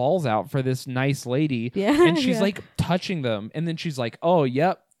pulling my balls out for this nice lady. Yeah, And she's yeah. like touching them. And then she's like, oh,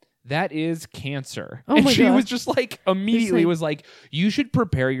 yep. That is cancer. Oh and my she God. was just like, immediately like- was like, you should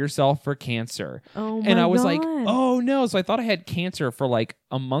prepare yourself for cancer. Oh my And I was like, God. oh no. So I thought I had cancer for like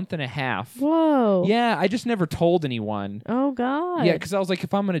a month and a half. Whoa. Yeah, I just never told anyone. Oh God. Yeah, because I was like,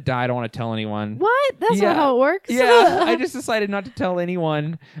 if I'm going to die, I don't want to tell anyone. What? That's Yeah. not how it works. Yeah, I just decided not to tell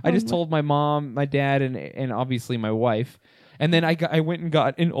anyone. I Oh just my- told my mom, my dad, and obviously my wife. And then I went and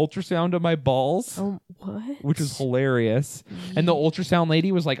got an ultrasound of my balls, Oh, what? which was hilarious. And the ultrasound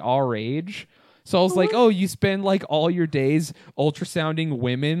lady was like our age. So I was like, oh, you spend like all your days ultrasounding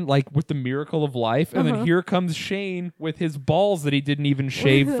women, like with the miracle of life. And then here comes Shane with his balls that he didn't even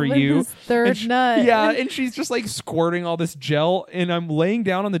shave for With you. his third And nut. Yeah, and she's just like squirting all this gel. And I'm laying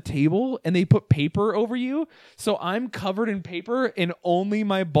down on the table and they put paper over you. So I'm covered in paper and only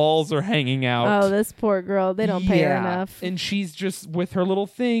my balls are hanging out. Oh, this poor girl. They don't pay her Yeah. enough. And she's just with her little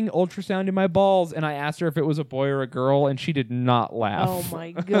thing ultrasounding my balls. And I asked her if it was a boy or a girl, and she did not laugh. Oh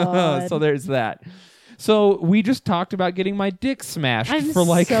my God. So there's that. So we just talked about getting my dick smashed I'm for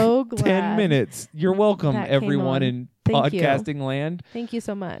like so 10 glad minutes. You're welcome, that came everyone on. in Thank you. podcasting land. Thank you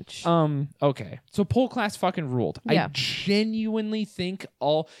so much. Okay. So pole class fucking ruled. Yeah. I genuinely think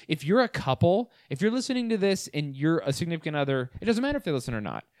if you're a couple, if you're listening to this and you're a significant other, it doesn't matter if they listen or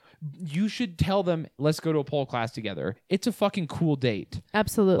not. You should tell them, let's go to a pole class together. It's a fucking cool date.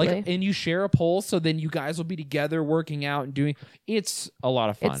 Absolutely. Like, and you share a pole, so then you guys will be together working out and doing. It's a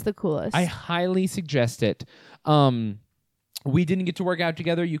lot of fun. it's the coolest. I highly suggest it. We didn't get to work out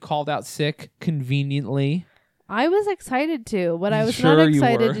together. You called out sick conveniently. I was excited to. What I was Sure not you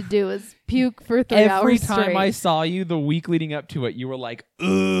excited were. to do was puke for 3 Every hours time straight. I saw you the week leading up to it, you were like,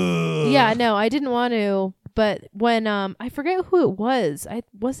 ugh. Yeah, no, I didn't want to. But when I forget who it was.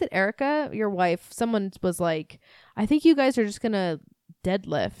 Was it Erica, your wife? Someone was like, I think you guys are just gonna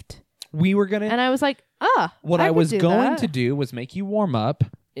deadlift. We were going to. And I was like, What I I could was do going that. to do was make you warm up.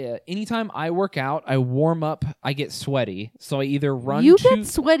 Anytime I work out, I warm up, I get sweaty. So I either run You to. get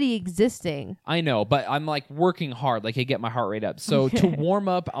sweaty existing. I know, but I'm like working hard. Like I get my heart rate up. So to warm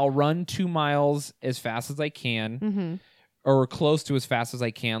up, I'll run 2 miles as fast as I can, Mm-hmm. or close to as fast as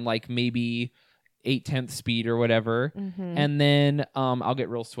I can, like maybe 8/10 speed or whatever. Mm-hmm. And then I'll get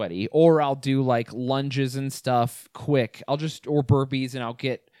real sweaty, or I'll do like lunges and stuff quick. or burpees, and I'll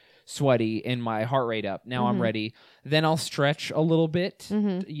get sweaty and my heart rate up. Now I'm ready. Then I'll stretch a little bit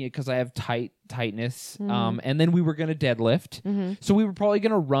because I have tightness. And then we were going to deadlift. So we were probably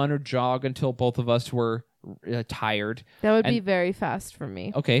going to run or jog until both of us were tired. That would be And- very fast for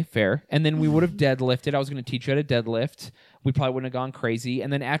me. Okay, fair. And then we would have deadlifted. I was going to teach you how to deadlift. We probably wouldn't have gone crazy.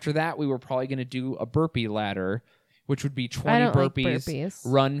 And then after that, we were probably going to do a burpee ladder, which would be 20 I don't like burpees, burpees.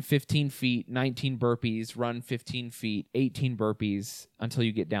 run 15 feet, 19 burpees, run 15 feet, 18 burpees until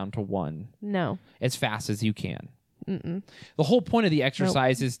you get down to 1 No. as fast as you can. The whole point of the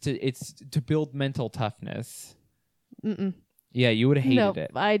exercise is to build mental toughness. Yeah, you would have hated Nope,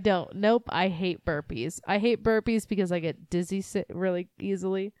 it. I don't. Nope, I hate burpees. I hate burpees because I get dizzy really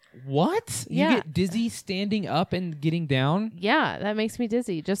easily. What? Yeah. You get dizzy standing up and getting down? Yeah, that makes me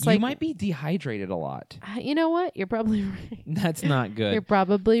dizzy. Just You like might be dehydrated a lot. You know what? You're probably right. That's not good. You're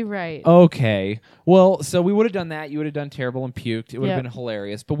probably right. Okay. Well, so we would have done that. You would have done terrible and puked. It would have Yep. been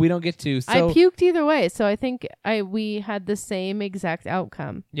hilarious, but we don't get to. So I puked either way, so I think we had the same exact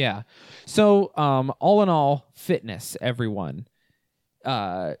outcome. yeah. So all in all, fitness, everyone.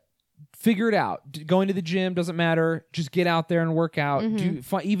 Figure it out. Going to the gym doesn't matter. Just get out there and work out.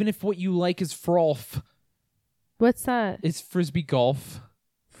 Even if what you like is frolf. What's that? It's frisbee golf.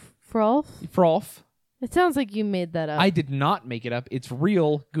 Frolf? Frolf. It sounds like you made that up. I did not make it up. It's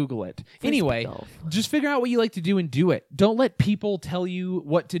real. Google it. Anyway, golf. just figure out what you like to do and do it. Don't let people tell you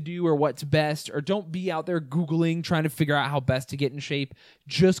what to do or what's best, or don't be out there Googling trying to figure out how best to get in shape.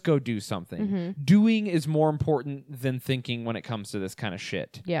 Just go do something. Doing is more important than thinking when it comes to this kind of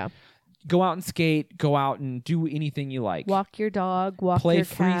shit. Yeah. Go out and skate. Go out and do anything you like. Walk your dog. Walk Play your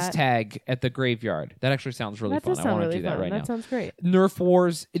freeze cat. tag at the graveyard. That actually sounds really That fun. does I sound want to really do that fun. right That now. sounds great. Nerf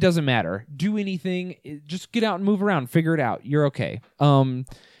wars, it doesn't matter. Do anything. Just get out and move around. Figure it out. You're okay.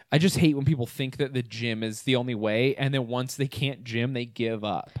 I just hate when people think that the gym is the only way, and then once they can't gym, they give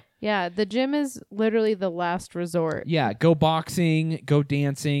up. Yeah, the gym is literally the last resort. Yeah, go boxing, go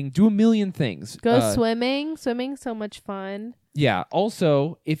dancing, do a million things. Go swimming. Swimming's so much fun. Yeah.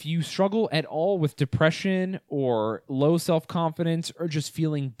 Also, if you struggle at all with depression or low self-confidence or just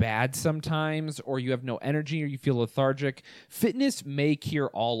feeling bad sometimes, or you have no energy or you feel lethargic, fitness may cure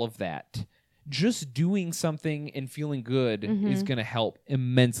all of that. just doing something and feeling good is going to help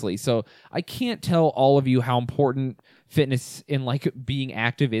immensely. So I can't tell all of you how important fitness and like being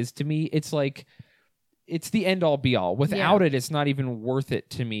active is to me. It's like, it's the end all be all. Without it, it's not even worth it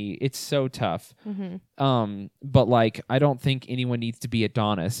to me. It's so tough. But like, I don't think anyone needs to be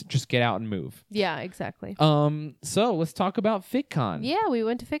Adonis. Just get out and move. Yeah, exactly. So let's talk about FitCon. Yeah, we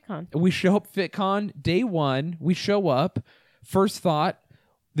went to FitCon. We show up FitCon day 1. We show up. First thought,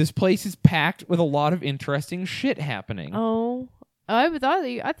 this place is packed with a lot of interesting shit happening. Oh, I thought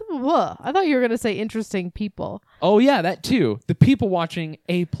you were gonna say interesting people. Oh yeah, that too. The people watching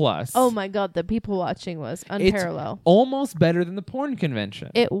A+. Oh my god, the people watching was unparalleled. It's almost better than the porn convention.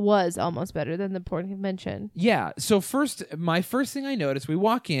 It was almost better than the porn convention. Yeah. So my first thing I noticed, we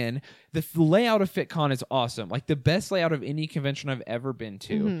walk in, the layout of FitCon is awesome. Like the best layout of any convention I've ever been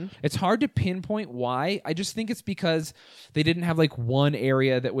to. It's hard to pinpoint why. I just think it's because they didn't have like one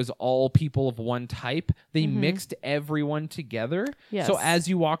area that was all people of one type. They mixed everyone together. Yes. So as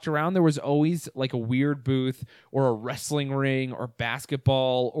you walked around, there was always like a weird booth or a wrestling ring or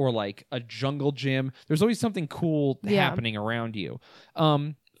basketball or like a jungle gym. There's always something cool happening around you.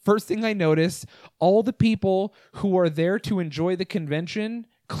 First thing I noticed, all the people who are there to enjoy the convention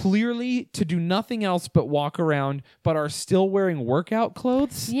clearly to do nothing else but walk around, but are still wearing workout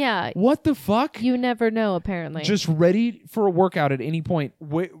clothes. Yeah. What the fuck? You never know, apparently. Just ready for a workout at any point.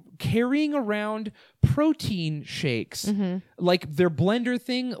 Carrying around protein shakes, like their blender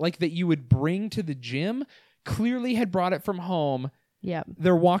thing, like that you would bring to the gym, clearly had brought it from home. Yeah.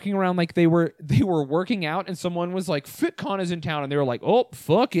 They're walking around like they were working out, and someone was like, FitCon is in town, and they were like, oh,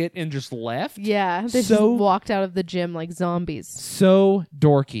 fuck it, and just left. Yeah. They just walked out of the gym like zombies. So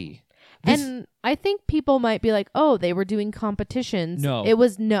dorky. And I think people might be like, oh, they were doing competitions. No. It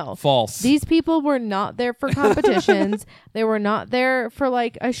was no. False. These people were not there for competitions. They were not there for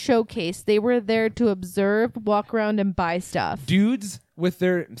like a showcase. They were there to observe, walk around, and buy stuff. Dudes with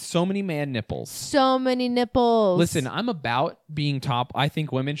their so many man nipples. So many nipples. Listen, I'm about being top. I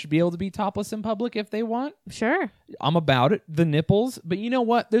think women should be able to be topless in public if they want. Sure. I'm about it, the nipples. But you know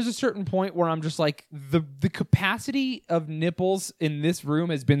what? There's a certain point where I'm just like, the capacity of nipples in this room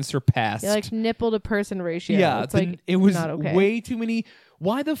has been surpassed. Yeah, like nipple to person ratio. Yeah, it's like it was not okay. way too many.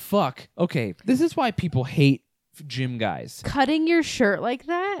 Why the fuck? Okay, this is why people hate gym guys. Cutting your shirt like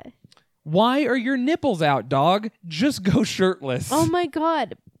that? Why are your nipples out, dog? Just go shirtless. Oh my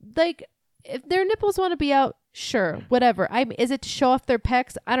god. Like, if their nipples want to be out, sure, whatever. Is it to show off their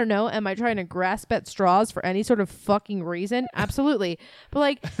pecs? I don't know. Am I trying to grasp at straws for any sort of fucking reason? Absolutely. But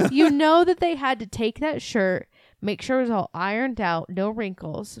like, you know that they had to take that shirt, make sure it was all ironed out, no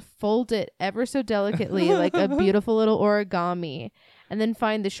wrinkles, fold it ever so delicately like a beautiful little origami, and then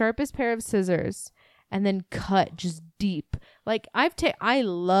find the sharpest pair of scissors and then cut just deep. Like, I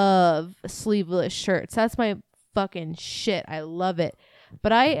love sleeveless shirts. That's my fucking shit. I love it.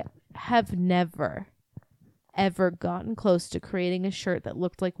 But I have never, ever gotten close to creating a shirt that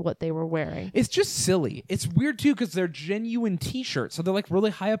looked like what they were wearing. It's just silly. It's weird too because they're genuine t-shirts, so they're like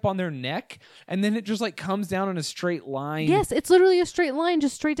really high up on their neck, and then it just like comes down in a straight line. Yes, it's literally a straight line,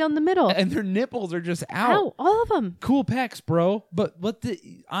 just straight down the middle. And their nipples are just out. Ow, all of them. Cool pecs, bro. But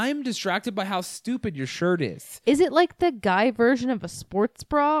I'm distracted by how stupid your shirt is. Is it like the guy version of a sports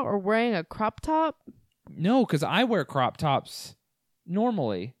bra or wearing a crop top? No, because I wear crop tops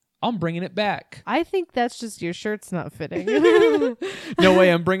normally. I'm bringing it back. I think that's just your shirt's not fitting. No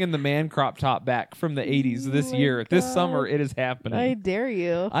way, I'm bringing the man crop top back from the 80s this my year. This God. summer, it is happening. I dare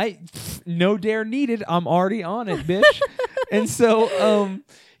you. No dare needed. I'm already on it, bitch. And so,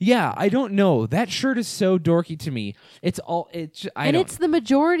 yeah, I don't know. That shirt is so dorky to me. It's the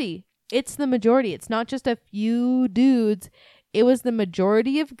majority. It's the majority. It's not just a few dudes. It was the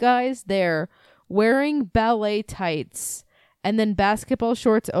majority of guys there wearing ballet tights and then basketball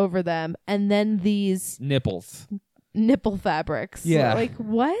shorts over them, and then these nipple fabrics. Yeah. Like,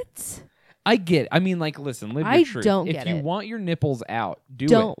 what? I get. I mean, like, listen, live your truth. Don't if get you it. want your nipples out,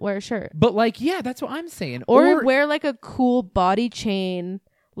 Don't wear a shirt. But like, yeah, that's what I'm saying. Or wear like a cool body chain,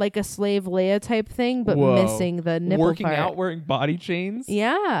 like a Slave Leia type thing, but missing the nipple working part. out wearing body chains.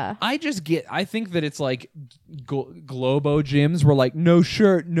 Yeah. I think that it's like Globo gyms were like, no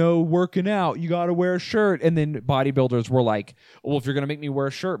shirt, no working out. You got to wear a shirt. And then bodybuilders were like, well, if you're going to make me wear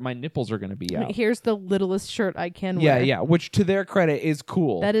a shirt, my nipples are going to be out. Here's the littlest shirt I can wear. Yeah, which to their credit is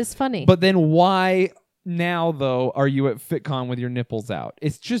cool. That is funny. But then why now, though, are you at FitCon with your nipples out?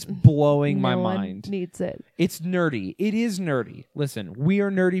 It's just blowing my mind. Needs it. It's nerdy. It is nerdy. Listen, we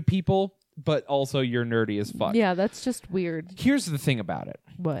are nerdy people. but also you're nerdy as fuck. Yeah, that's just weird. Here's the thing about it.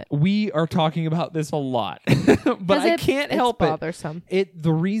 What? We are talking about this a lot, but I can't help it's bothersome.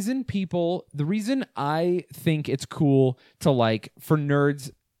 The reason I think it's cool to like for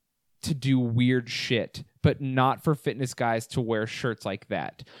nerds to do weird shit, but not for fitness guys to wear shirts like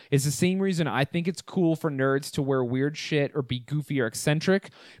that. It's the same reason I think it's cool for nerds to wear weird shit or be goofy or eccentric,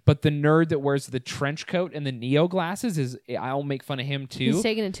 but the nerd that wears the trench coat and the Neo glasses I'll make fun of him too. He's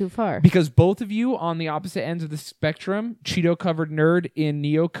taking it too far. Because both of you on the opposite ends of the spectrum, Cheeto covered nerd in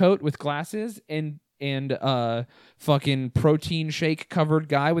Neo coat with glasses and fucking protein shake covered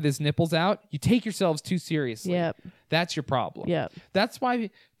guy with his nipples out, you take yourselves too seriously. Yep. That's your problem. Yep. That's why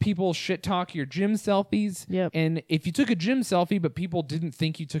people shit talk your gym selfies. Yep. And if you took a gym selfie but people didn't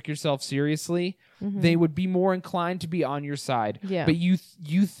think you took yourself seriously, they would be more inclined to be on your side. Yeah. But you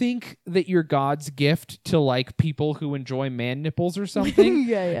think that you're God's gift to like people who enjoy man nipples or something.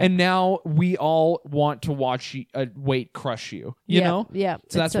 Yeah. And now we all want to watch a weight crush you. You know? Yeah.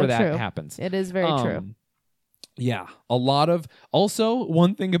 So that's where that happens. It is very true. Yeah. A lot of also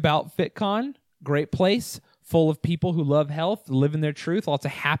one thing about FitCon, great place, full of people who love health, live in their truth, lots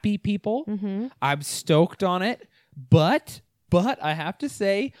of happy people. I'm stoked on it, but I have to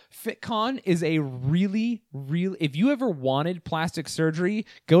say, FitCon is a really, if you ever wanted plastic surgery,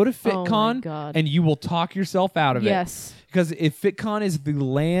 go to FitCon and you will talk yourself out of it. Yes. Because if FitCon is the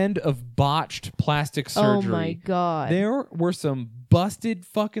land of botched plastic surgery. Oh my God. There were some busted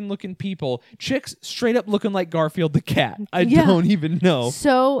fucking looking people. Chicks straight up looking like Garfield the cat. I don't even know.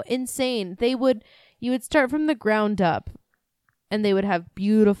 So insane. You would start from the ground up and they would have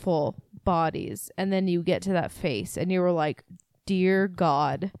beautiful bodies. And then you get to that face and you were like, dear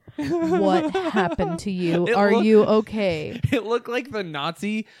God, what happened to you? You okay? It looked like the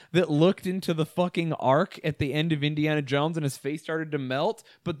Nazi that looked into the fucking ark at the end of Indiana Jones and his face started to melt,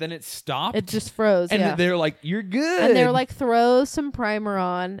 but then it stopped. It just froze. And they're like, you're good. And they're like, throw some primer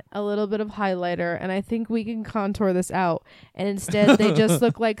on, a little bit of highlighter, and I think we can contour this out. And instead, they just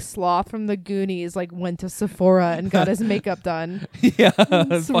look like Sloth from the Goonies, like went to Sephora and got his makeup done. Yeah,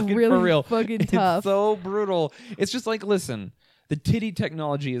 It's fucking really for real. fucking tough. It's so brutal. It's just like, listen. The titty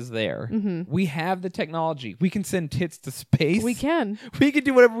technology is there. We have the technology. We can send tits to space. We can. We can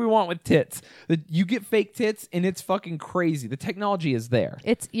do whatever we want with tits. You get fake tits, and it's fucking crazy. The technology is there.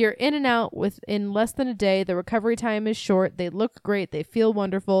 You're in and out within less than a day. The recovery time is short. They look great. They feel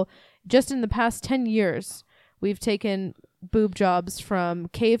wonderful. Just in the past 10 years, we've taken boob jobs from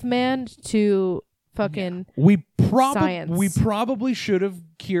caveman to fucking science. We probably should have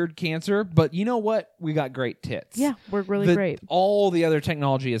cured cancer, but you know what? We got great tits. Yeah, we're really great. All the other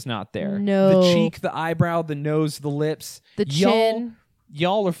technology is not there. No. The cheek, the eyebrow, the nose, the lips. The chin.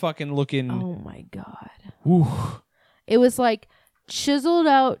 Y'all are fucking looking... Oh my God. Ooh. It was like chiseled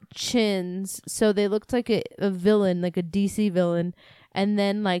out chins, so they looked like a villain, like a DC villain, and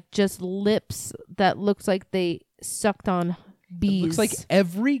then like just lips that looked like they sucked on bees. It looks like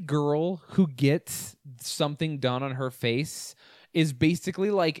every girl who gets something done on her face is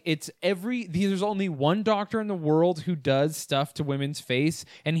basically like there's only one doctor in the world who does stuff to women's face,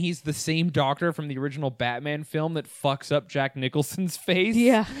 and he's the same doctor from the original Batman film that fucks up Jack Nicholson's face.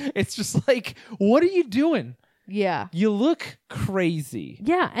 Yeah. It's just like, what are you doing? Yeah. You look crazy.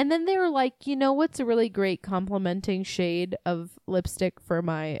 Yeah, and then they were like, you know what's a really great complementing shade of lipstick for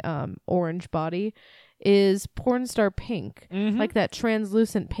my orange body is porn star pink. Like that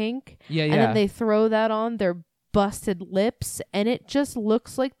translucent pink. Yeah. And then they throw that on their busted lips, and it just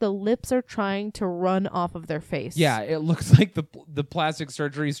looks like the lips are trying to run off of their face. Yeah, it looks like the plastic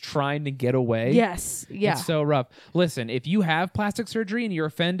surgery is trying to get away. Yes. Yeah. It's so rough. Listen, if you have plastic surgery and you're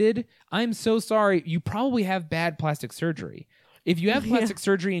offended, I'm so sorry. You probably have bad plastic surgery. If you have plastic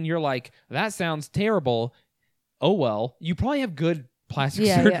surgery and you're like, that sounds terrible, oh well, you probably have good plastic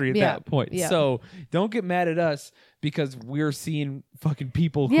surgery at that point. Yeah. So don't get mad at us because we're seeing fucking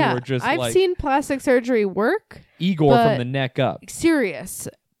people who are just I've seen plastic surgery work. Igor from the neck up. Serious.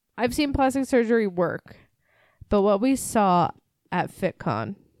 I've seen plastic surgery work. But what we saw at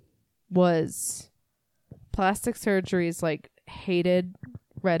FitCon was plastic surgery's like hated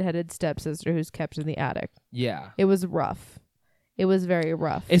redheaded stepsister who's kept in the attic. Yeah. It was rough. It was very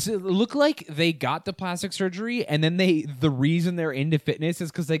rough. It looked like they got the plastic surgery, and then the reason they're into fitness is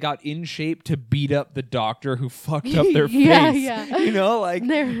because they got in shape to beat up the doctor who fucked up their face. Yeah. You know, like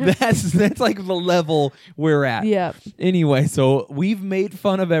that's like the level we're at. Yeah. Anyway, so we've made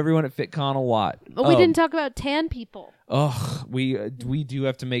fun of everyone at FitCon a lot. But we didn't talk about tan people. Ugh, we do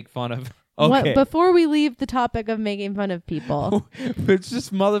have to make fun of. Okay. Before we leave the topic of making fun of people, it's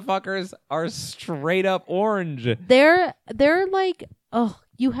just motherfuckers are straight up orange. they're like, oh,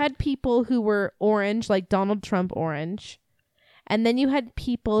 you had people who were orange, like Donald Trump orange, and then you had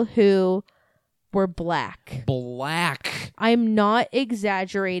people who were black. Black. I'm not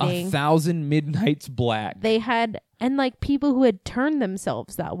exaggerating. 1,000 midnights black. They had, and like people who had turned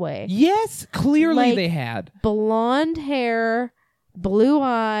themselves that way. Yes, clearly Like, they had. Blonde hair, blue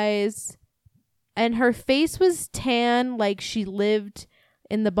eyes, and her face was tan like she lived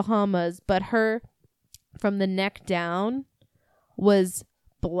in the Bahamas, but her from the neck down was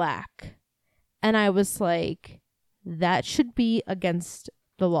black. And I was like, that should be against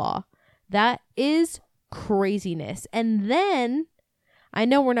the law. That is craziness. And then, I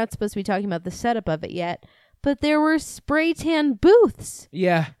know we're not supposed to be talking about the setup of it yet, but there were spray tan booths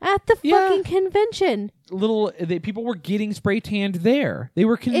Yeah. at the Yeah. fucking convention. People were getting spray tanned there. They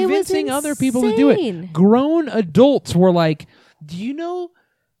were was convincing other people to do it. insane. Grown adults were like, "Do you know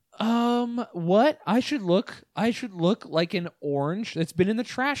what? I should look like an orange that's been in the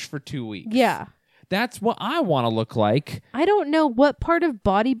trash for 2 weeks." Yeah. That's what I want to look like. I don't know what part of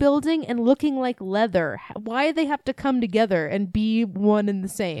bodybuilding and looking like leather, why they have to come together and be one and the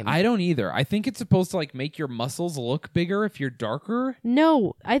same. I don't either. I think it's supposed to like make your muscles look bigger if you're darker.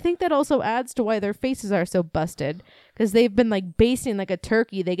 No, I think that also adds to why their faces are so busted, because they've been like basting like a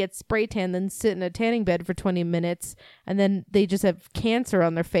turkey. They get spray tan, then sit in a tanning bed for 20 minutes, and then they just have cancer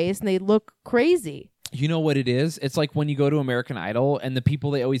on their face and they look crazy. You know what it is? It's like when you go to American Idol and the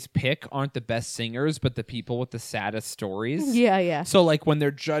people they always pick aren't the best singers, but the people with the saddest stories. Yeah, yeah. So like when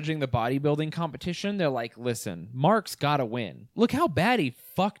they're judging the bodybuilding competition, they're like, listen, Mark's got to win. Look how bad he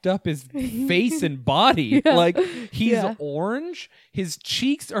fucked up his face and body. Yeah. Like he's Yeah. orange. His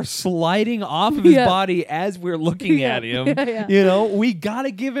cheeks are sliding off of his Yeah. body as we're looking Yeah. at him. Yeah, yeah. You know, we got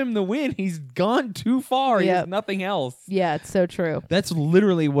to give him the win. He's gone too far. He Yep. has nothing else. Yeah, it's so true. That's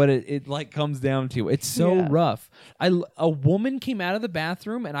literally what it like comes down to. It's so Yeah. rough. A woman came out of the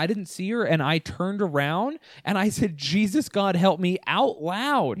bathroom and I didn't see her, and I turned around and I said, "Jesus, God, help me," out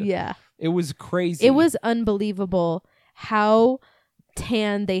loud. Yeah. It was crazy. It was unbelievable how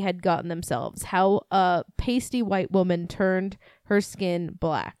tan they had gotten themselves, how a pasty white woman turned her skin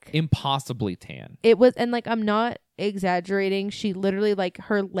black. impossibly tan. It was, and like, I'm not exaggerating. She literally, like,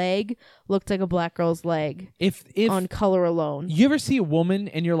 her leg looked like a black girl's leg If on color alone. you ever see a woman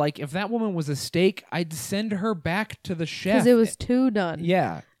and you're like, if that woman was a steak, I'd send her back to the chef. Because it was too done.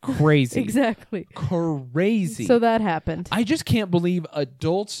 yeah, crazy. Exactly. Crazy. So that happened. I just can't believe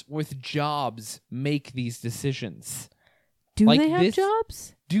adults with jobs make these decisions. Do like they have this-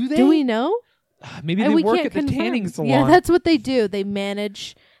 jobs? Do they? Do we know? Maybe And they we work can't at the confirm. tanning salon. Yeah, that's what they do. They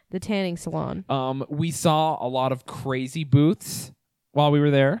manage the tanning salon. We saw a lot of crazy booths while we were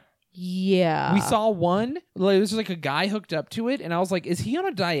there. Yeah. We saw one. Like, there was like a guy hooked up to it, and I was like, "Is he on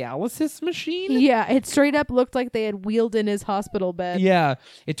a dialysis machine?" Yeah, it straight up looked like they had wheeled in his hospital bed. Yeah.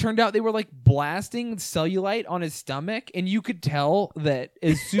 It turned out they were like blasting cellulite on his stomach, and you could tell that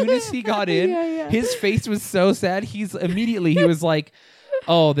as soon as he got in, Yeah, yeah. his face was so sad. He was like,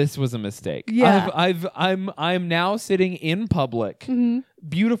 "Oh, this was a mistake. Yeah. I'm now sitting in public. Mm-hmm.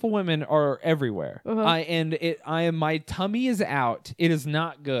 Beautiful women are everywhere. Uh-huh. My tummy is out. It is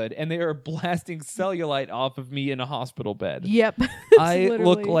not good, and they are blasting cellulite off of me in a hospital bed. Yep. I look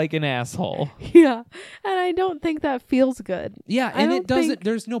Literally. like an asshole. Yeah. And I don't think that feels good. Yeah, I and don't it doesn't. think-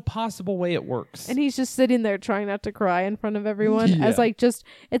 There's no possible way it works. And he's just sitting there trying not to cry in front of everyone. Yeah. As like just,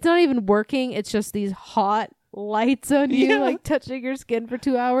 it's not even working. It's just these hot lights on you, Yeah. like touching your skin for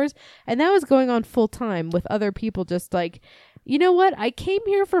 2 hours. And that was going on full time with other people just like, you know what? I came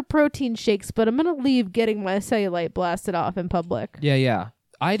here for protein shakes, but I'm going to leave getting my cellulite blasted off in public. Yeah.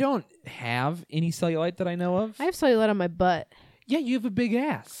 I don't have any cellulite that I know of. I have cellulite on my butt. Yeah, you have a big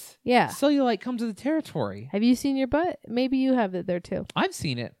ass. Yeah. Cellulite comes with the territory. Have you seen your butt? Maybe you have it there too. I've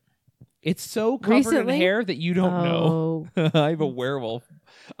seen it. It's so covered Recently? in hair that you don't know. Oh. I have a werewolf.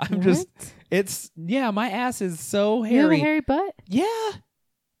 My ass is so You have a hairy. hairy butt? Yeah.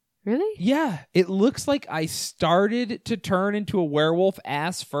 Really? Yeah. It looks like I started to turn into a werewolf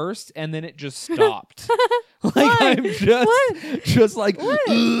ass first and then it just stopped. Like Why? I'm just like What?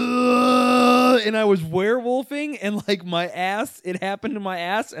 "Ugh," and I was werewolfing and like my ass, it happened to my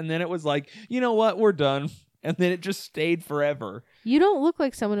ass and then it was like, you know what, we're done. And then it just stayed forever. You don't look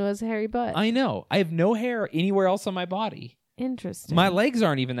like someone who has a hairy butt. I know. I have no hair anywhere else on my body. Interesting. My legs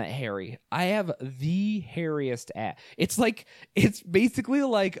aren't even that hairy. I have the hairiest ass. It's basically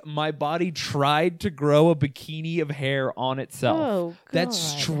like my body tried to grow a bikini of hair on itself. Oh, That's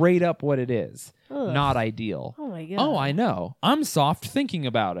God. straight up what it is. Ugh. Not ideal. Oh my god. Oh, I know. I'm soft thinking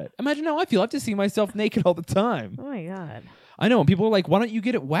about it. Imagine how I feel. I have to see myself naked all the time. Oh my god. I know. And people are like, why don't you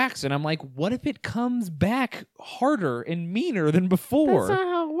get it waxed? And I'm like, what if it comes back harder and meaner than before? That's not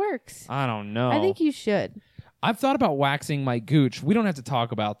how works. I don't know. I think you should. I've thought about waxing my gooch. We don't have to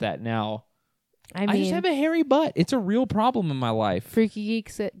talk about that now. I I just mean, have a hairy butt. It's a real problem in my life. Freaky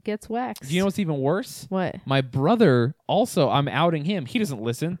Geeks gets waxed. Do you know what's even worse? What? My brother also, I'm outing him. He doesn't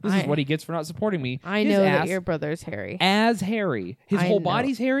listen. This is I- what he gets for not supporting me. I His know ass that your brother's hairy. as hairy. His I whole know.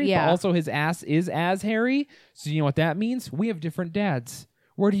 body's hairy, Yeah. but also his ass is as hairy. So you know what that means? We have different dads.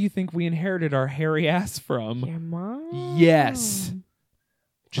 Where do you think we inherited our hairy ass from? Your mom? Yes.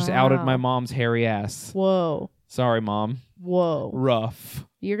 Just outed Wow. my mom's hairy ass. Whoa. Sorry, Mom. Whoa. Rough.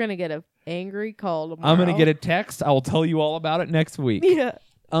 You're going to get an angry call tomorrow. I'm gonna get a text. I'll tell you all about it next week. Yeah.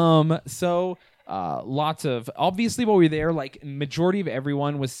 So lots of obviously while we were there, like majority of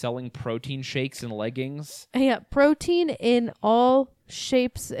everyone was selling protein shakes and leggings. Yeah. Protein in all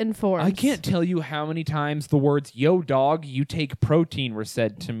shapes and forms. I can't tell you how many times the words "Yo, dog, you take protein" were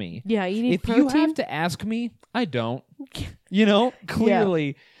said to me. Yeah. You need If protein. you have to ask me, I don't. You know,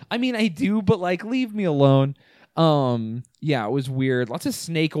 clearly. I mean, I do, but like, leave me alone. Yeah, it was weird. Lots of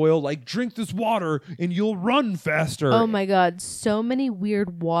snake oil. Like, drink this water and you'll run faster. Oh my God. So many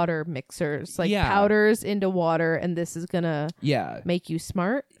weird water mixers, like Yeah. powders into water, and this is going to Yeah. make you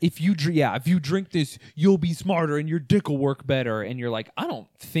smart. If you drink this, you'll be smarter and your dick will work better. And you're like, I don't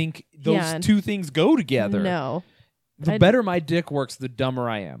think those Yeah. two things go together. No. The I- better my dick works, the dumber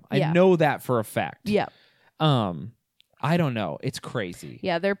I am. I Yeah. know that for a fact. Yeah. I don't know. It's crazy.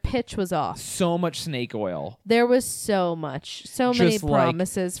 Yeah. Their pitch was off. So much snake oil. There was so many Just like-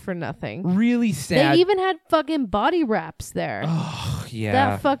 promises for nothing. Really sad. They even had fucking body wraps there. Oh, yeah.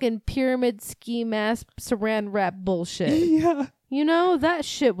 That fucking pyramid ski mask saran wrap bullshit. yeah. You know, that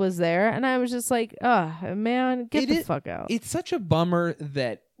shit was there. And I was just like, man, get It the is- fuck out. It's such a bummer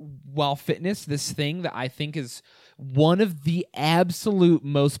that while fitness, this thing that I think is one of the absolute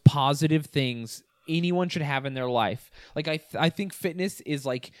most positive things anyone should have in their life. Like I think fitness is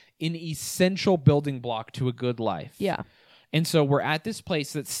like an essential building block to a good life. Yeah. And so we're at this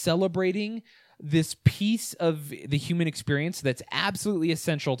place that's celebrating this piece of the human experience that's absolutely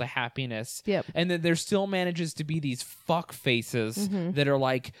essential to happiness. Yep. And then there still manages to be these fuck faces Mm-hmm. that are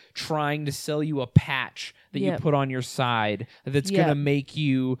like trying to sell you a patch that you Yep. put on your side that's Yep. going to make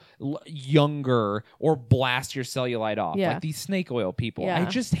you younger or blast your cellulite off. Yeah. Like these snake oil people. Yeah. I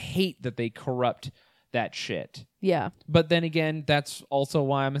just hate that they corrupt that shit. Yeah. But then again, that's also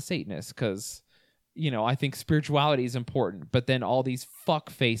why I'm a Satanist, because, you know, I think spirituality is important. But then all these fuck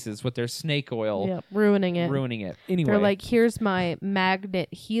faces with their snake oil Yep. Ruining it. ruining it. Anyway. They're like, here's my magnet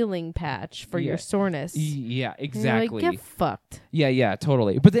healing patch for Yeah. your soreness. Yeah, And you're exactly. like, get fucked. Yeah,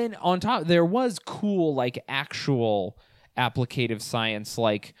 totally. But then on top, there was cool, like, actual applicative science,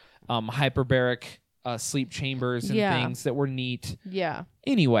 like hyperbaric sleep chambers and Yeah. things that were neat. Yeah.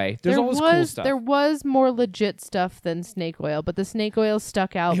 Anyway, there's all this cool stuff. There was more legit stuff than snake oil, but the snake oil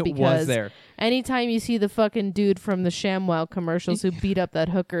stuck out It because was there. anytime you see the fucking dude from the ShamWow commercials who beat up that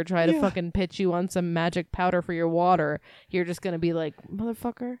hooker try to fucking pitch you on some magic powder for your water, you're just going to be like,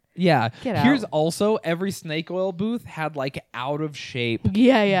 motherfucker. Yeah. Get Here's out. also every snake oil booth had like out of shape,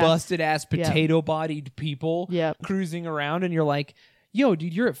 Yeah. busted ass potato bodied people Yep. cruising around, and you're like, yo,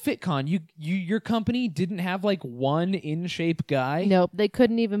 dude, you're at FitCon. Your company didn't have like one in shape guy. Nope. They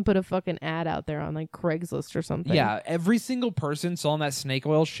couldn't even put a fucking ad out there on like Craigslist or something. Yeah, every single person selling that snake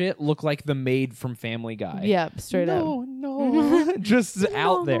oil shit looked like the maid from Family Guy. Yeah, straight up. No, just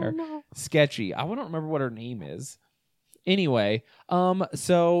out there. No. Sketchy. I don't remember what her name is. Anyway,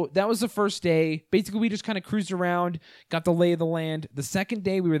 so that was the first day. Basically, we just kind of cruised around, got the lay of the land. The second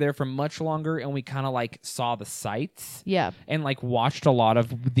day, we were there for much longer, and we kind of like saw the sights Yeah. and like watched a lot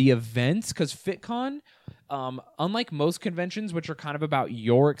of the events. Because FitCon, unlike most conventions, which are kind of about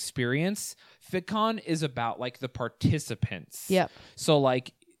your experience, FitCon is about like the participants. Yep. So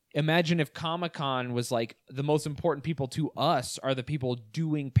like, imagine if Comic-Con was like the most important people to us are the people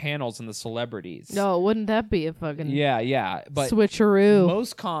doing panels and the celebrities. No, wouldn't that be a fucking Yeah. But switcheroo?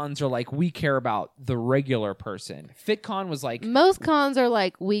 most cons are like, we care about the regular person. FitCon was like, Most cons are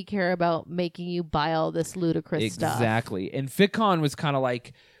like, we care about making you buy all this ludicrous stuff. exactly. And FitCon was kind of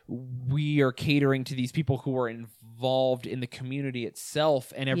like, we are catering to these people who are involved in the community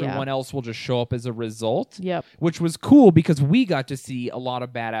itself, and everyone else will just show up as a result. Yep. Which was cool because we got to see a lot of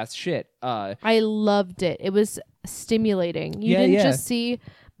badass shit. I loved it. It was stimulating. You Yeah, didn't yeah. just see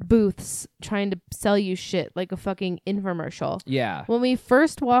booths trying to sell you shit like a fucking infomercial. Yeah. When we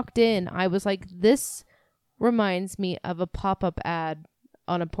first walked in, I was like, this reminds me of a pop-up ad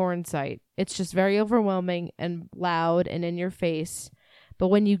on a porn site. It's just very overwhelming and loud and in your face. But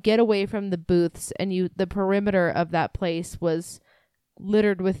when you get away from the booths and the perimeter of that place was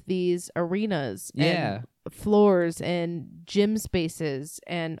littered with these arenas Yeah. and floors and gym spaces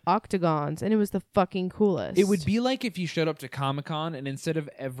and octagons, and it was the fucking coolest. It would be like if you showed up to Comic-Con and instead of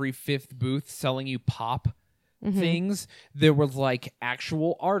every fifth booth selling you pop things, there was like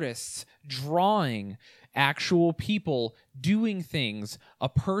actual artists drawing, actual people doing things, a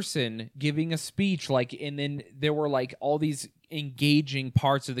person giving a speech, like, and then there were like all these engaging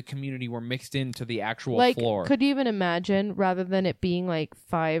parts of the community were mixed into the actual like, floor. could you even imagine, rather than it being like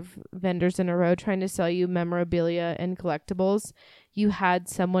 5 vendors in a row trying to sell you memorabilia and collectibles, you had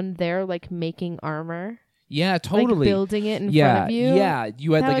someone there like making armor, Yeah, totally. like building it in front of you. Yeah,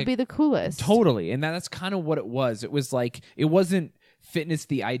 you had That like would be the coolest. Totally. And that's kind of what it was. It was like, it wasn't fitness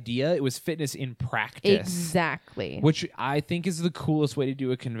the idea, it was fitness in practice. Exactly. Which I think is the coolest way to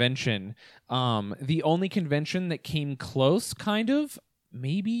do a convention. The only convention that came close, kind of,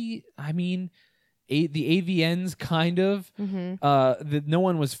 maybe, I mean, the AVNs, kind of. No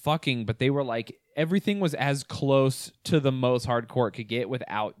one was fucking, but they were like, everything was as close to the most hardcore it could get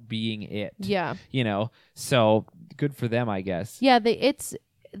without being it. Yeah. You know? So, good for them, I guess. Yeah, it's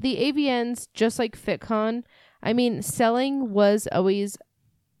the AVNs, just like FitCon. I mean, selling was always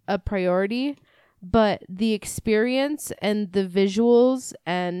a priority, but the experience and the visuals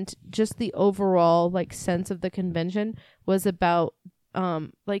and just the overall like sense of the convention was about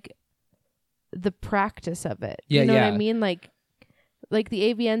like the practice of it. Yeah, you know yeah. what I mean? Like the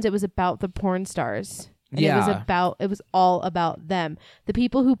AVNs, it was about the porn stars. And Yeah. it was all about them. The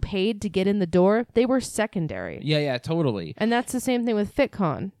people who paid to get in the door, they were secondary. Yeah, totally. And that's the same thing with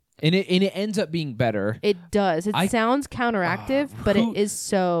FitCon. And it ends up being better. It does. It sounds counteractive, but it is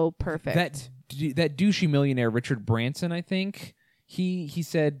so perfect. That douchey millionaire Richard Branson, I think, he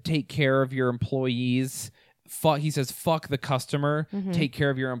said, take care of your employees. He says, fuck the customer. Take care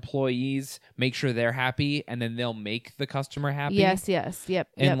of your employees. Make sure they're happy, and then they'll make the customer happy. Yes. Yep.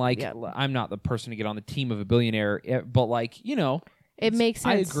 And yep. I'm not the person to get on the team of a billionaire, but like, you know. It makes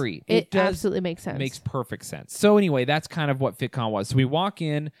sense. I agree. It absolutely makes sense. Makes perfect sense. So anyway, that's kind of what FitCon was. So we walk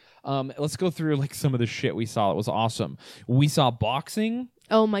in. Let's go through like some of the shit we saw. It was awesome. We saw boxing.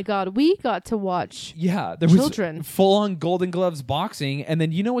 Oh my God. We got to watch Yeah, there children. was full-on Golden Gloves boxing. And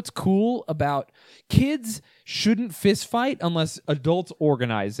then you know what's cool about kids shouldn't fist fight unless adults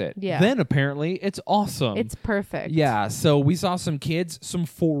organize it. Yeah. Then apparently it's awesome. It's perfect. Yeah, so we saw some kids, some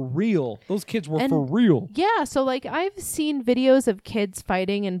for real. Those kids were And- for real. Yeah. So like I've seen videos of kids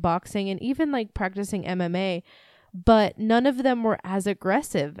fighting and boxing and even like practicing MMA, but none of them were as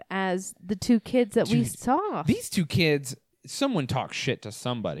aggressive as the 2 kids that we Dude, saw. These 2 kids, someone talked shit to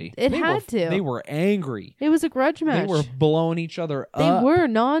somebody. It had to. They were angry. It was a grudge match. They were blowing each other They up. were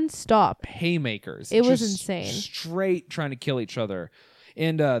nonstop. Haymakers. It was Just insane. Straight trying to kill each other.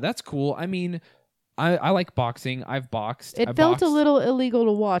 And that's cool. I mean, I like boxing. I've boxed. It I felt boxed. a little illegal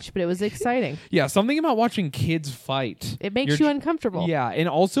to watch, but it was exciting. Yeah, something about watching kids fight. It makes you uncomfortable. Yeah, and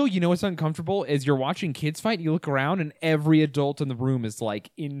also, you know what's uncomfortable is you're watching kids fight, and you look around, and every adult in the room is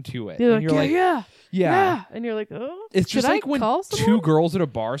like into it. You're and like, you're yeah. And you're like, oh, It's should just I like when call 2 someone? girls at a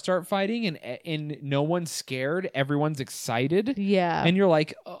bar start fighting, and no one's scared, everyone's excited. Yeah. And you're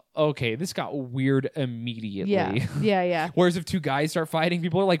like, okay, this got weird immediately. Yeah. Whereas if 2 guys start fighting,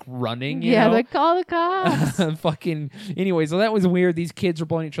 people are like running. You Yeah, know? like call the cops. Fucking. Anyway, so that was weird. These kids were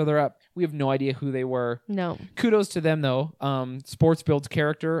blowing each other up. We have no idea who they were. No. Kudos to them, though. Sports builds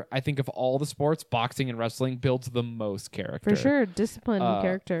character. I think of all the sports, boxing and wrestling builds the most character. For sure. Discipline and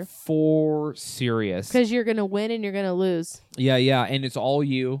character. For serious. Because you're going to win and you're going to lose. Yeah. And it's all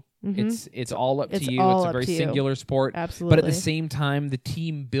you. Mhm. It's all up It's to you. all It's a up very to you. singular sport. Absolutely. But at the same time, the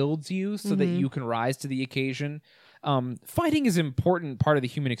team builds you so that you can rise to the occasion. Fighting is an important part of the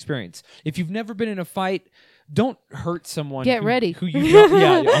human experience. If you've never been in a fight, don't hurt someone. Get ready. Who you know,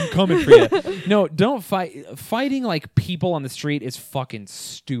 yeah, I'm coming for you. No, don't fight. Fighting like people on the street is fucking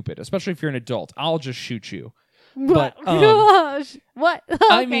stupid, especially if you're an adult. I'll just shoot you. But Gosh. What?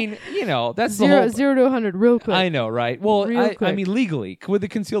 I Okay. mean, you know, that's the whole. 0 to 100 real quick. I know, right? Well, Real I quick. mean, legally with the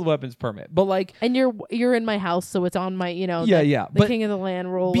concealed weapons permit, but like, And you're in my house, so it's on my, yeah, the but king of the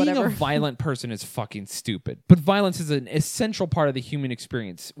land rule, being whatever. a violent person is fucking stupid. But violence is an essential part of the human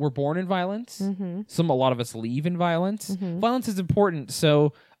experience. We're born in violence. Mm-hmm. A lot of us leave in violence. Violence is important.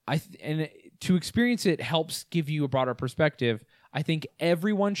 So and to experience it helps give you a broader perspective. I think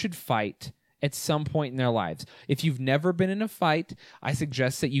everyone should fight at some point in their lives. If you've never been in a fight, I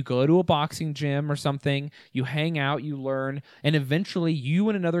suggest that you go to a boxing gym or something, you hang out, you learn, and eventually you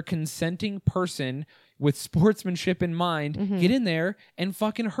and another consenting person with sportsmanship in mind get in there and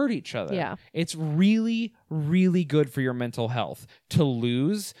fucking hurt each other. Yeah. It's really, really good for your mental health. To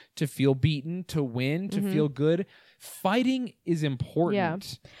lose, to feel beaten, to win, to feel good. fighting is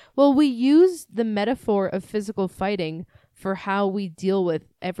important. Well, we use the metaphor of physical fighting for how we deal with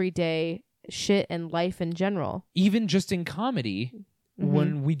everyday shit and life in general. Even just in comedy,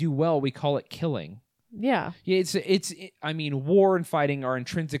 when we do well, we call it killing. Yeah. Yeah, I mean, war and fighting are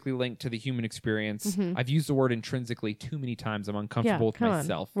intrinsically linked to the human experience. I've used the word intrinsically too many times. I'm uncomfortable with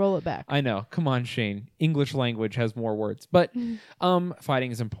myself. Roll it back. I know. Come on, Shane. English language has more words. But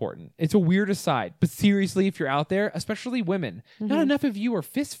fighting is important. It's a weird aside. But seriously, if you're out there, especially women, not enough of you are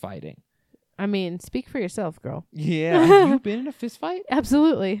fist fighting. I mean, speak for yourself, girl. Yeah. Have you been in a fist fight?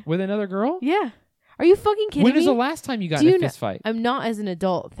 Absolutely. With another girl? Yeah. Are you fucking kidding When me? is the last time you got in a fist fight? I'm not as an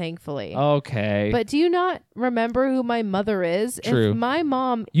adult, thankfully. Okay. But do you not remember who my mother is? True. If my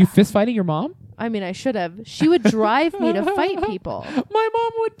mom... You fist fighting your mom? I mean, I should have. She would drive me to fight people. My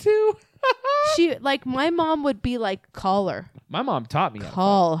mom would too. My mom would be like, call her. My mom taught me how to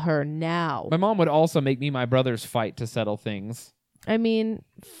Call her now. My mom would also make me and my brothers fight to settle things. I mean,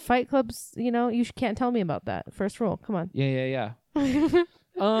 fight clubs, you can't tell me about that. First rule. Come on. Yeah.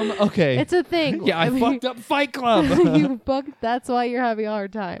 Okay. It's a thing. Yeah, I fucked up Fight Club. You fucked. That's why you're having a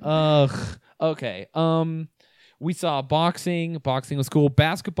hard time. Ugh. Okay. We saw boxing. Boxing was cool.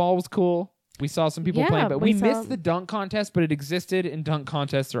 Basketball was cool. We saw some people playing, but we missed the dunk contest, but it existed, and dunk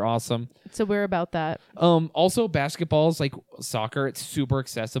contests are awesome. So we're about that. Also, basketball is like soccer. It's super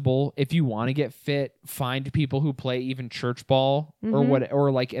accessible. If you want to get fit, find people who play even church ball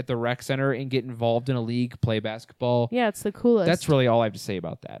or like at the rec center and get involved in a league, play basketball. Yeah, it's the coolest. That's really all I have to say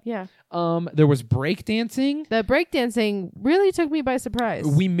about that. Yeah. There was breakdancing. The breakdancing really took me by surprise.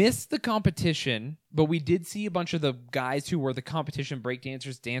 We missed the competition, but we did see a bunch of the guys who were the competition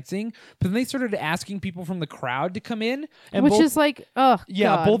breakdancers dancing. But then they started asking people from the crowd to come in. And which is like, oh,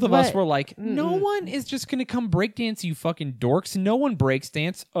 yeah, God, both of us were like, no one is just going to come breakdance, you fucking dorks. No one breaks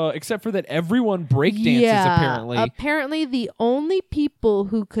dance, except for that everyone breakdances, apparently. Apparently, the only people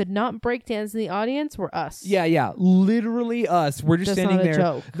who could not breakdance in the audience were us. Yeah. Literally us. We're just standing not a there.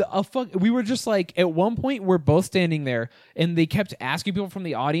 joke. We were just like, at one point, we're both standing there, and they kept asking people from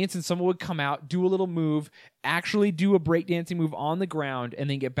the audience, and someone would come out, do a little move, actually do a breakdancing move on the ground, and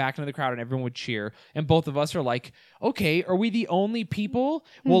then get back into the crowd, and everyone would cheer. And both of us are like, okay, are we the only people?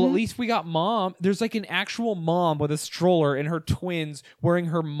 Well, at least we got mom. There's like an actual mom with a stroller and her twins wearing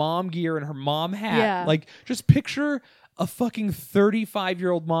her mom gear and her mom hat. Yeah. Like, just picture a fucking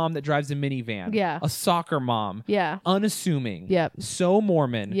 35-year-old mom that drives a minivan. Yeah. A soccer mom. Yeah. Unassuming. Yep. So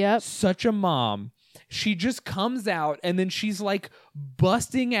Mormon. Yep. Such a mom. She just comes out and then she's like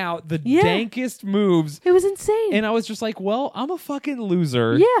busting out the dankest moves. It was insane. And I was just like, well, I'm a fucking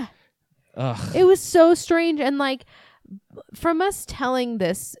loser. Yeah. Ugh. It was so strange. And like, from us telling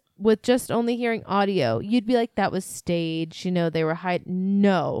this with just only hearing audio, you'd be like, that was staged. They were hiding.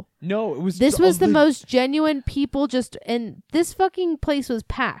 No, it was. This was the most genuine people. And this fucking place was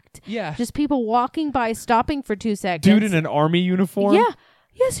packed. Yeah. Just people walking by, stopping for 2 seconds. Dude in an army uniform. Yeah.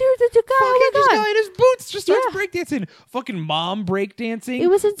 Yes, you're the guy. Fucking just Oh guy my in his boots just starts Yeah. breakdancing. Fucking mom breakdancing. It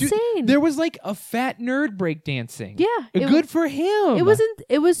was Dude, insane. there was like a fat nerd breakdancing. Yeah. Good for him.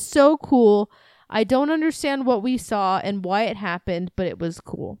 It was so cool. I don't understand what we saw and why it happened, but it was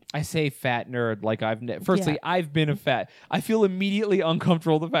cool. I say fat nerd like Firstly, I've been a fat. I feel immediately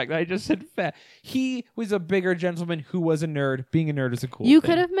uncomfortable with the fact that I just said fat. He was a bigger gentleman who was a nerd. Being a nerd is a cool You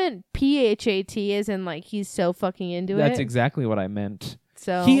thing. could have meant PHAT as in like he's so fucking into it. That's exactly what I meant.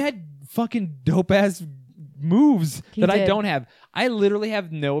 So He had fucking dope ass moves He that I did. don't have. I literally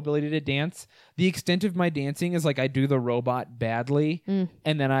have no ability to dance. The extent of my dancing is like I do the robot badly and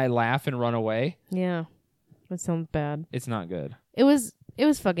then I laugh and run away. Yeah. That sounds bad. It's not good. It was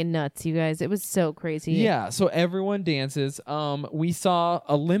fucking nuts, you guys. It was so crazy. Yeah, so everyone dances. We saw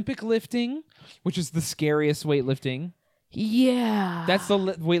Olympic lifting, which is the scariest weightlifting. Yeah. That's the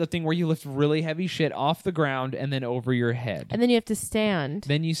weightlifting where you lift really heavy shit off the ground and then over your head. And then you have to stand.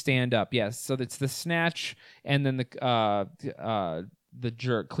 Then you stand up, yes. So it's the snatch and then the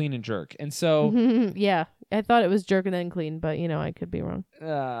jerk, clean and jerk. And so... Yeah. I thought it was jerk and then clean, but I could be wrong.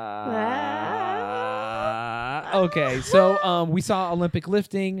 Okay, so we saw Olympic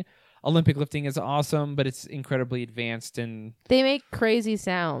lifting. Olympic lifting is awesome, but it's incredibly advanced and... They make crazy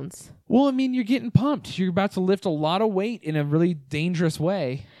sounds. Well, I mean, you're getting pumped. You're about to lift a lot of weight in a really dangerous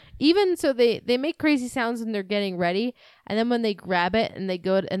way. Even so, they make crazy sounds when they're getting ready, and then when they grab it and they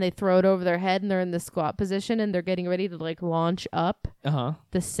go and they throw it over their head and they're in the squat position and they're getting ready to like launch up,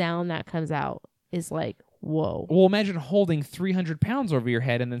 the sound that comes out is like, whoa. Well, imagine holding 300 pounds over your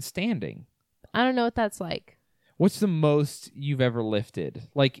head and then standing. I don't know what that's like. What's the most you've ever lifted,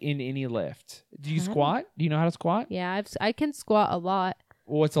 like in any lift? Do you squat? Do you know how to squat? Yeah, I can squat a lot.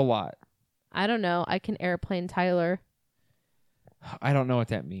 What's a lot? I don't know. I can airplane Tyler. I don't know what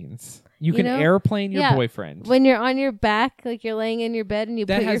that means. You You can know? airplane your Yeah. boyfriend. When you're on your back, like you're laying in your bed and you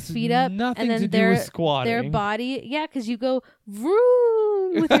That put your has feet up, nothing and then to do their with squatting. their body, yeah, because you go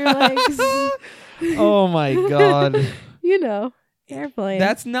vroom with your legs. Oh my god. You know, airplane.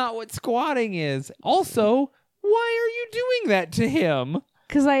 That's not what squatting is. Also, why are you doing that to him?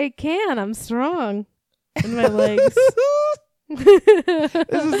 because I can. I'm strong in my legs.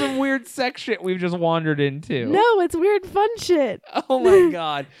 This is some weird sex shit we've just wandered into. No, it's weird fun shit. Oh my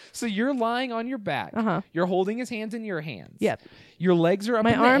god. So you're lying on your back. Uh huh. You're holding his hands in your hands. Yep. Your legs are up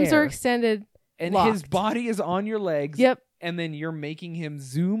My in the arms air, are extended. and locked. his body is on your legs. Yep. And then you're making him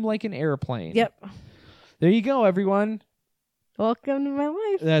zoom like an airplane. Yep. There you go, everyone. Welcome to my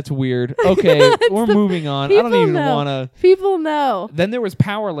life. That's weird. Okay, we're moving on. I don't people even know. want to. People know. Then there was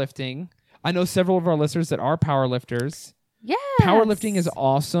powerlifting. I know several of our listeners that are powerlifters. Yeah. Powerlifting is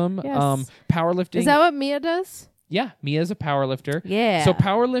awesome. Yes. Powerlifting. Is that what Mia does? Yeah, Mia's a powerlifter. Yeah. So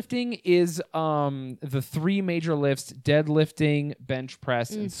powerlifting is the three major lifts: deadlifting, bench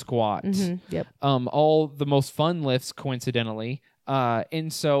press, and squat. Yep. All the most fun lifts, coincidentally.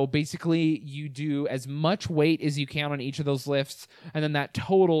 And so basically you do as much weight as you can on each of those lifts, and then that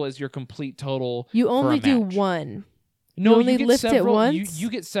total is your complete total. You for only a do match. one. No, You only get lift it several, once? You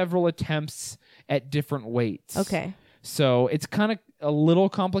get several attempts at different weights. Okay. So it's kind of a little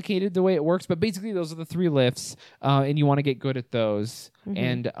complicated the way it works, but basically those are the three lifts, and you want to get good at those.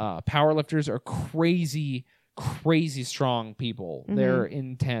 And powerlifters are crazy strong people. They're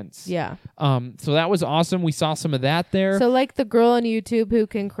intense. Yeah. So that was awesome. We saw some of that there. So like the girl on YouTube who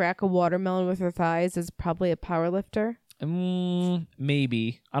can crack a watermelon with her thighs is probably a powerlifter.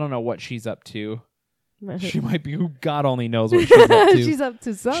 Maybe. I don't know what she's up to. She might be. Who God only knows what she's up to. She's up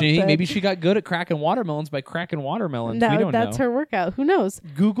to something. Maybe she got good at cracking watermelons by cracking watermelons. We don't That's know. her workout. Who knows?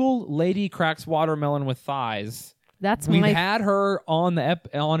 Google lady cracks watermelon with thighs. That's We've my. had her on the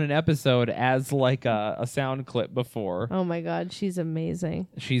on an episode as like a sound clip before. Oh my God, she's amazing.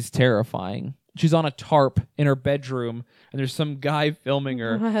 She's terrifying. She's on a tarp in her bedroom, and there's some guy filming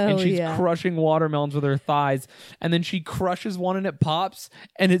her, and Hell she's yeah. crushing watermelons with her thighs, and then she crushes one and it pops,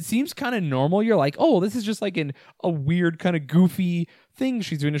 and it seems kind of normal. You're like, oh, this is just like a weird kind of goofy thing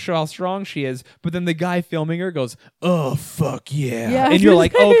she's doing to show how strong she is. But then the guy filming her goes, oh, fuck yeah. Yeah, And you're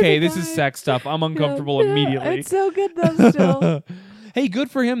like, just like okay, the this is guy. sex stuff. I'm uncomfortable Yeah, immediately. It's so good though. Still. Hey,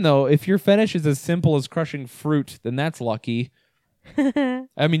 good for him, though. If your fetish is as simple as crushing fruit, then that's lucky.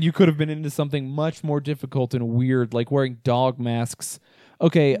 I mean, you could have been into something much more difficult and weird, like wearing dog masks.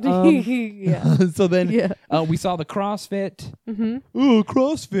 Okay, Yeah. so then Yeah. we saw the CrossFit. Mm-hmm. Oh,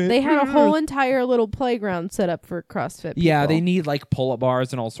 CrossFit. They had a whole entire little playground set up for CrossFit. Yeah, people. they need like pull-up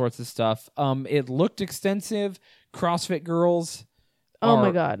bars and all sorts of stuff. It looked extensive. CrossFit girls Oh my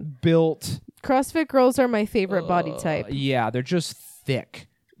are God. built. CrossFit girls are my favorite body type. Yeah, they're just thick.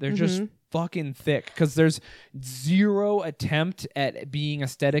 They're just Mm-hmm. fucking thick because there's zero attempt at being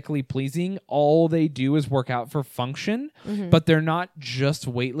aesthetically pleasing. All they do is work out for function, Mm-hmm. but they're not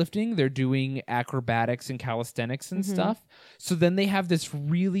just weightlifting. They're doing acrobatics and calisthenics and Mm-hmm. stuff. So then they have this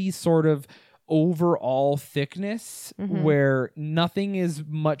really sort of overall thickness Mm-hmm. where nothing is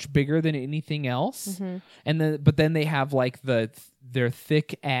much bigger than anything else. Mm-hmm. And then but then they have like their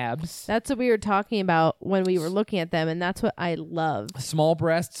thick abs. That's what we were talking about when we were looking at them, and that's what I love. Small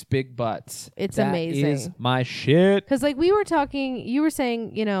breasts, big butts. It's That amazing. is my shit. Because like we were talking, you were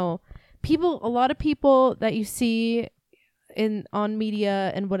saying, you know, a lot of people that you see on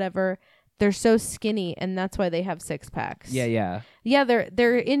media and whatever, they're so skinny, and that's why they have six packs. Yeah. Yeah,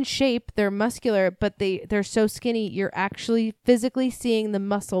 they're in shape, they're muscular, but they're so skinny. You're actually physically seeing the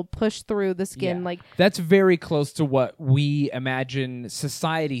muscle push through the skin. Yeah. Like That's very close to what we imagine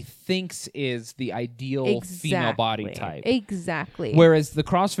society thinks is the ideal female body type. Exactly. Whereas the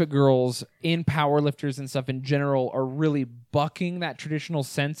CrossFit girls in powerlifters and stuff in general are really bucking that traditional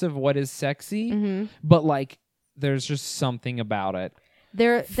sense of what is sexy, Mm-hmm. but like there's just something about it.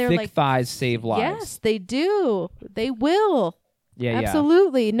 they're Thick like thighs save lives. yes, they do. They will. Yeah,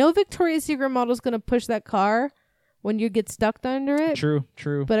 Absolutely. No Victoria's Secret model is going to push that car when you get stuck under yeah. it.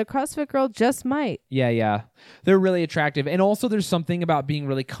 True. But a CrossFit girl just might. Yeah. They're really attractive. And also there's something about being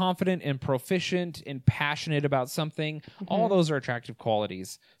really confident and proficient and passionate about something. Mm-hmm. All those are attractive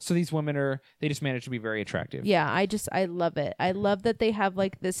qualities. So these women they just manage to be very attractive. Yeah, I love it. I love that they have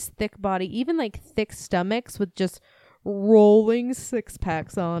like this thick body, even like thick stomachs with just rolling six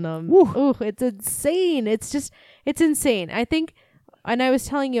packs on them. Ooh, it's insane. It's insane. I think And I was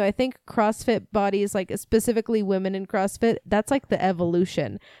telling you, I think CrossFit bodies, like specifically women in CrossFit, that's like the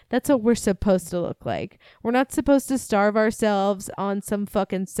evolution. That's what we're supposed to look like. We're not supposed to starve ourselves on some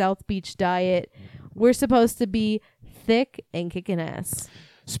fucking South Beach diet. We're supposed to be thick and kicking ass.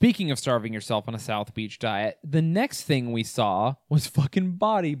 Speaking of starving yourself on a South Beach diet, the next thing we saw was fucking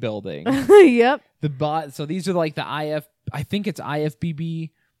bodybuilding. Yep. So these are like the I think it's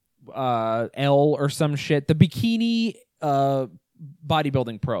IFBB L or some shit. The bikini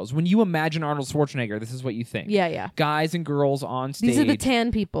bodybuilding pros. When you imagine Arnold Schwarzenegger, this is what you think. Yeah. Guys and girls on stage. These are the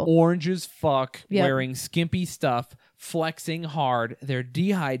tan people. Orange as fuck, Yep. wearing skimpy stuff, flexing hard. They're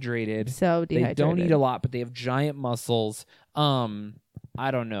dehydrated. So dehydrated. They don't eat a lot, but they have giant muscles. I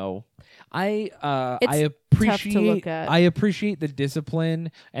don't know. I appreciate tough to look at. I appreciate the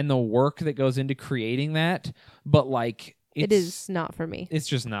discipline and the work that goes into creating that, but like It is not for me. It's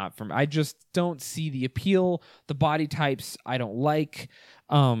just not for me. I just don't see the appeal. The body types I don't like.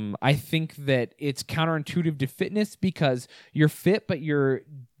 I think that it's counterintuitive to fitness because you're fit, but you're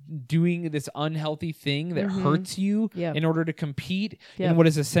doing this unhealthy thing that hurts you Yep. in order to compete Yep. in what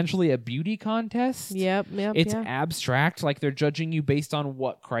is essentially a beauty contest. Yep. It's abstract. Like they're judging you based on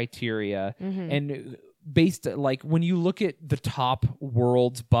what criteria Mm-hmm. and based like when you look at the top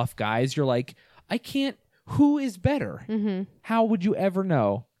world's buff guys, you're like, I can't. Who is better? Mm-hmm. How would you ever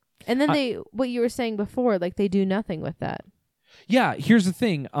know? And then what you were saying before, like they do nothing with that. Yeah, here's the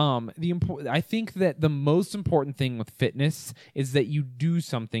thing. I think that the most important thing with fitness is that you do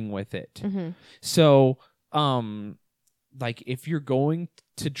something with it. Mm-hmm. So, like if you're going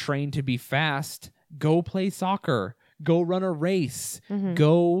to train to be fast, go play soccer, go run a race, Mm-hmm.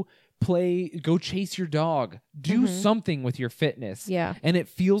 go chase your dog, do something with your fitness. Yeah. And it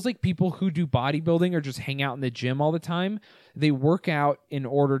feels like people who do bodybuilding or just hang out in the gym all the time, they work out in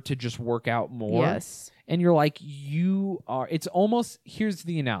order to just work out more. Yes. And you're like, it's almost, here's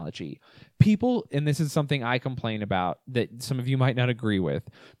the analogy. People, and this is something I complain about that some of you might not agree with.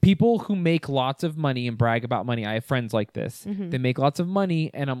 People who make lots of money and brag about money, I have friends like this. Mm-hmm. They make lots of money,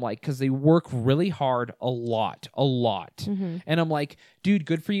 and I'm like, because they work really hard a lot. Mm-hmm. And I'm like, dude,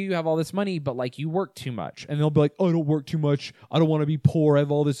 good for you, you have all this money, but like you work too much. And they'll be like, oh, I don't work too much. I don't want to be poor. I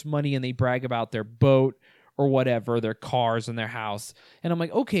have all this money. And they brag about their boat or whatever, their cars and their house. And I'm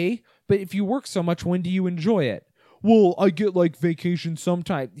like, okay, but if you work so much, when do you enjoy it? Well, I get like vacation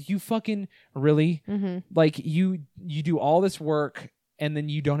sometime. You fucking really? Mm-hmm. Like you do all this work and then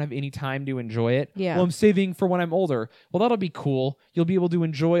you don't have any time to enjoy it. Yeah. Well, I'm saving for when I'm older. Well, that'll be cool. You'll be able to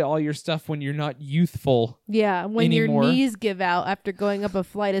enjoy all your stuff when you're not youthful. Yeah, when anymore. your knees give out after going up a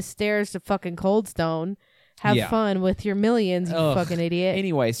flight of stairs to fucking Cold Stone. Have Yeah. fun with your millions, you Ugh. fucking idiot.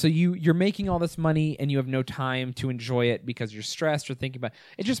 Anyway, so you're making all this money and you have no time to enjoy it because you're stressed or thinking about it.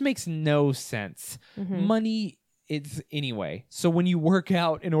 It just makes no sense. Mm-hmm. Money, it's anyway. So when you work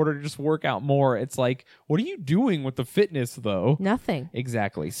out in order to just work out more, it's like, what are you doing with the fitness though? Nothing.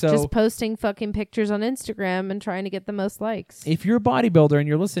 Exactly. So Just posting fucking pictures on Instagram and trying to get the most likes. if you're a bodybuilder and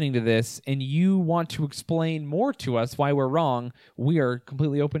you're listening to this and you want to explain more to us why we're wrong, we are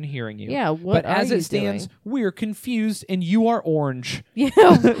completely open to hearing you. Yeah, what But are as you it stands, doing? we're confused and you are orange.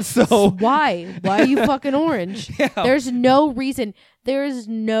 Yeah. So Why? Why are you fucking orange? Yeah. There's no reason. There is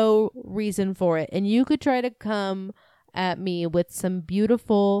no reason for it. And you could try to come at me with some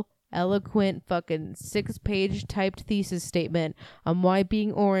beautiful, eloquent, fucking 6-page typed thesis statement on why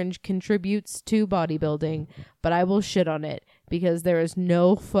being orange contributes to bodybuilding, but I will shit on it because there is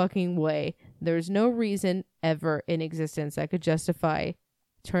no fucking way. There is no reason ever in existence that could justify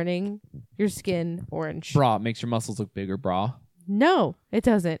turning your skin orange. bra makes your muscles look bigger, bra. No, it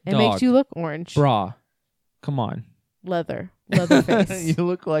doesn't. It Dog. makes you look orange. Bra. Come on. Leather face. You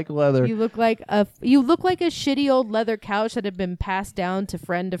look like leather. You look like a shitty old leather couch that had been passed down to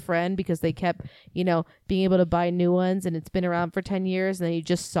friend because they kept, being able to buy new ones, and it's been around for 10 years, and then you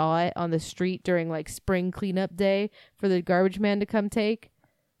just saw it on the street during like spring cleanup day for the garbage man to come take.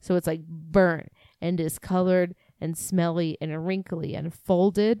 So it's like burnt and discolored and smelly and wrinkly and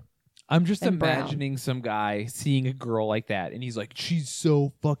folded. I'm just and brown. imagining some guy seeing a girl like that, and he's like, she's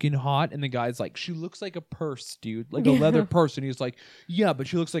so fucking hot. And the guy's like, she looks like a purse, dude. Like a leather purse. And he's like, yeah, but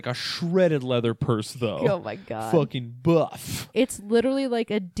she looks like a shredded leather purse, though. Oh my God. Fucking buff. It's literally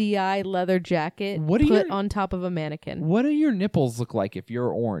like a DI leather jacket What do put your- on top of a mannequin. What do your nipples look like if you're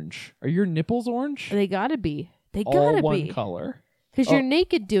orange? Are your nipples orange? They gotta be. They All gotta one be. color. Because you're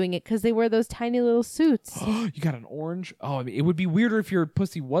naked doing it because they wear those tiny little suits. You got an orange? Oh, I mean, it would be weirder if your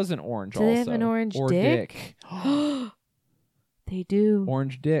pussy wasn't orange. Do also. they have an orange or dick? They do.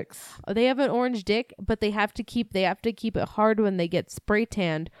 Orange dicks. Oh, they have an orange dick, but they have to keep it hard when they get spray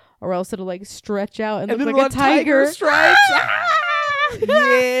tanned, or else it'll like stretch out and look then like a it'll have tiger. stripes.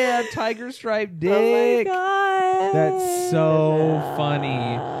 Yeah, tiger stripe dick. Oh my god. That's so funny.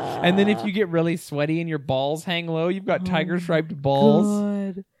 And then if you get really sweaty and your balls hang low, you've got tiger striped balls.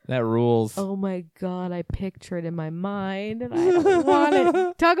 God. That rules. Oh my god, I picture it in my mind and I don't want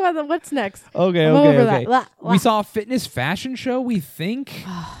it. Talk about what's next. Okay, I'm okay, over okay. that. La, la. We saw a fitness fashion show, we think.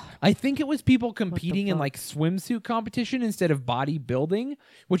 I think it was people competing in fuck? like swimsuit competition instead of bodybuilding,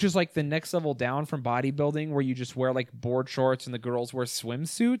 which is like the next level down from bodybuilding where you just wear like board shorts and the girls wear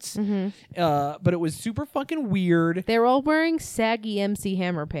swimsuits. But it was super fucking weird. They were all wearing saggy MC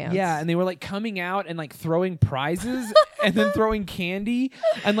Hammer pants. Yeah, and they were like coming out and like throwing prizes and then throwing candy.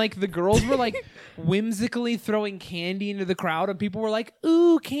 And like the girls were like whimsically throwing candy into the crowd and people were like,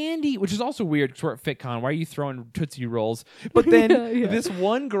 ooh, candy, which is also weird because we're at FitCon. Why are you throwing Tootsie Rolls? But then Yeah. this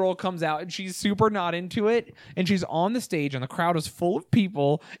one girl comes out and she's super not into it and she's on the stage and the crowd is full of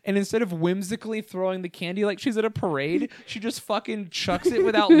people and instead of whimsically throwing the candy like she's at a parade, she just fucking chucks it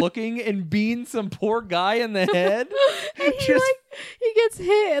without looking and beans some poor guy in the head. And he gets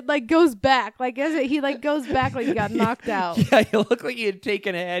hit and like goes back. Like he like goes back like he got knocked out. Yeah, he looked like he had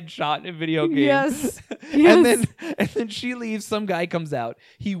taken a headshot in a video game. Yes. And Yes. then she leaves. Some guy comes out.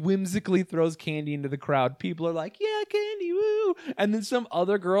 He whimsically throws candy into the crowd. People are like, "Yeah, candy, woo!" And then some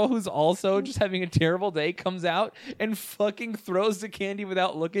other girl who's also just having a terrible day comes out and fucking throws the candy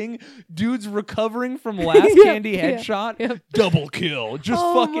without looking. Dude's recovering from last Yeah, candy yeah, headshot. yeah. Double kill. Just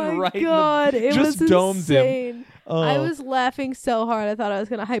Oh fucking my right. God, in the, it just was domes him. insane. I was laughing so hard I thought I was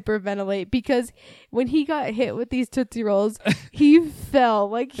gonna hyperventilate because when he got hit with these Tootsie Rolls, he fell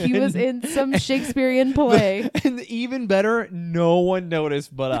like he was in some Shakespearean play. And even better, no one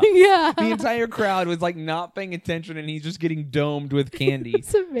noticed but us. Yeah. The entire crowd was like not paying attention and he's just getting domed with candy.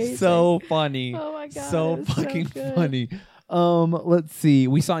 It's amazing. So funny. Oh my God, So it was so fucking good. funny. Let's see.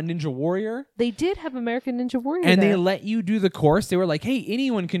 We saw Ninja Warrior They did have American Ninja Warrior and they there. let you do the course. They were like, "Hey,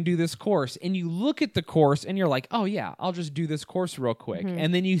 anyone can do this course." And you look at the course and you're like, "Oh yeah, I'll just do this course real quick."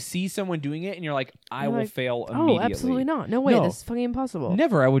 And then you see someone doing it and you're like, "I You're will like, fail Oh, immediately." absolutely not. No way. No. This is fucking impossible.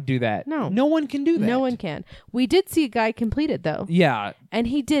 Never I would do that. No. No one can do that. No one can. We did see a guy complete it though. Yeah. And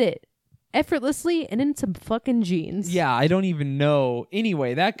he did it effortlessly and in some fucking jeans. Yeah, I don't even know.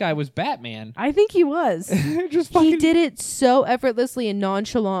 Anyway, that guy was Batman. I think he was. Just fucking He did it so effortlessly and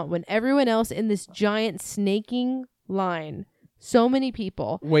nonchalant when everyone else in this giant snaking line, so many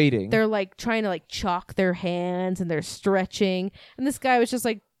people, waiting. they're like trying to like chalk their hands and they're stretching. And this guy was just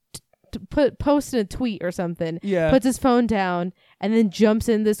like posting a tweet or something. Yeah. Puts his phone down and then jumps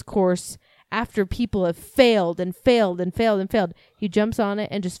in this course after people have failed and failed and failed and failed. He jumps on it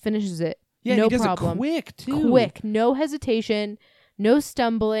and just finishes it. Yeah, no and he does problem. it quick too. Quick, no hesitation, no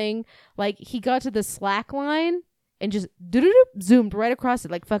stumbling. Like he got to the slack line and just zoomed right across it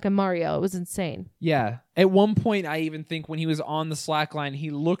like fucking Mario. It was insane. Yeah. At one point, I even think when he was on the slack line,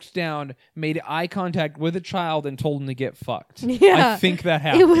 he looked down, made eye contact with a child, and told him to get fucked. Yeah. I think that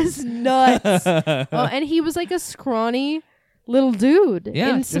happened. It was nuts. Oh, and he was like a scrawny little dude Yeah,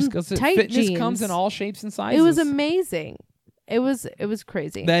 in just some 'cause tight fitness jeans. comes in all shapes and sizes. It was amazing. It was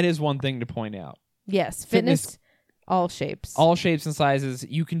crazy. That is one thing to point out. Yes, Fitness- fitness, all shapes. All shapes and sizes.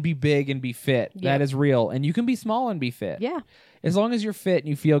 You can be big and be fit. Yep. That is real. And you can be small and be fit. Yeah. As long as you're fit and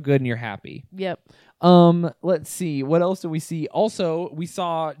you feel good and you're happy. Yep. Let's see. What else did we see? Also, we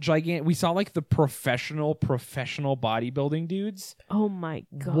saw like the professional bodybuilding dudes. Oh my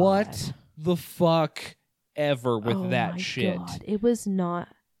god. What the fuck ever with Oh that my shit? God. It was not.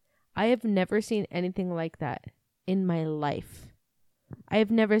 I have never seen anything like that in my life. I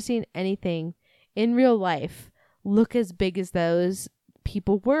have never seen anything in real life look as big as those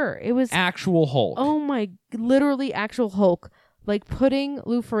people were. It was Actual Hulk. oh my, literally actual Hulk, like putting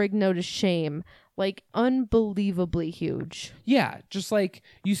Lou Ferrigno to shame, like unbelievably huge. Yeah, just like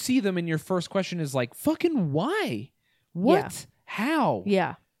you see them and your first question is like, fucking why? What? Yeah. How?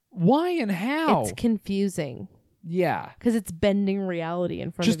 Yeah, Why and how? it's confusing Yeah. because it's bending reality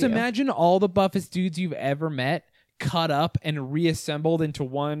in front Just of you. imagine all the buffest dudes you've ever met cut up and reassembled into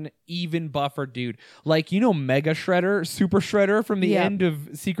one even buffer dude. Like, you know, Mega Shredder, Super Shredder from the Yep. end of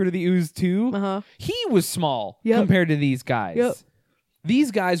Secret of the Ooze 2? Uh-huh. He was small Yep. compared to these guys. Yep.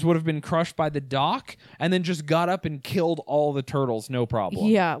 These guys would have been crushed by the dock and then just got up and killed all the turtles, no problem.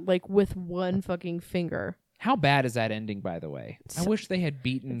 Yeah, like with one fucking finger. How bad is that ending, by the way? I wish they had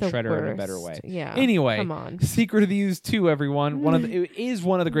beaten The Shredder in a better way. worst. Yeah. Anyway, Come on. Secret of the Ooze 2, everyone. It is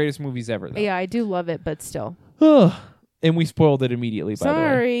one of the greatest movies ever, though. Yeah, I do love it, but still. And we spoiled it immediately, by the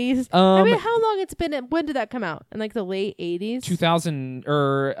way. Sorry. I mean, how long it's been? When did that come out? In like the late 80s? 2000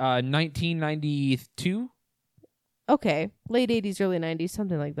 or 1992? Okay. Late 80s, early 90s,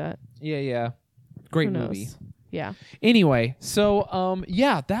 something like that. Yeah. Great Who knows? movie. Yeah. Anyway, so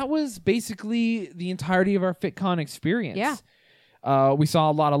yeah, that was basically the entirety of our FitCon experience. Yeah. We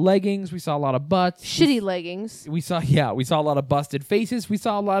saw a lot of leggings. We saw a lot of butts. Shitty leggings. We saw a lot of busted faces. We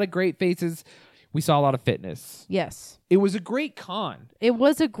saw a lot of great faces. We saw a lot of fitness. Yes. It was a great con. It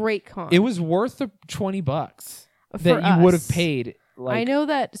was a great con. It was worth the $20 For that you would have us. paid. Like, I know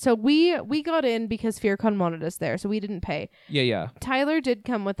that. So we got in because FearCon wanted us there, so we didn't pay. Yeah. Tyler did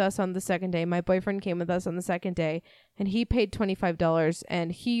come with us on the second day. My boyfriend came with us on the second day, and he paid $25,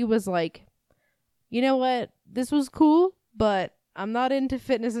 and he was like, you know what? This was cool, but I'm not into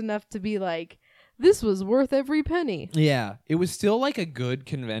fitness enough to be like, this was worth every penny. Yeah. It was still like a good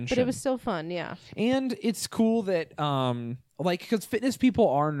convention. But it was still fun, yeah. And it's cool that like, because fitness people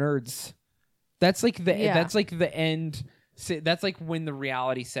are nerds. That's like the end. That's like when the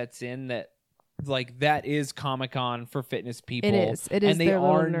reality sets in that, like, that is Comic-Con for fitness people. It is. It and is they their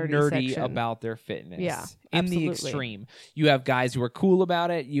little are nerdy nerdy section. about their fitness. Yeah, in the absolutely. extreme. You have guys who are cool about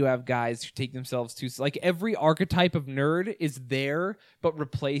it. You have guys who take themselves too, like, every archetype of nerd is there, but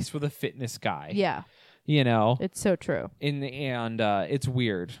replaced with a fitness guy. Yeah. You know, It's so true. and it's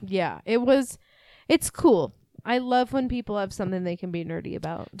weird. Yeah. It's cool. I love when people have something they can be nerdy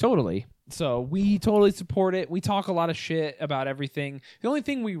about. Totally. So we totally support it. We talk a lot of shit about everything. The only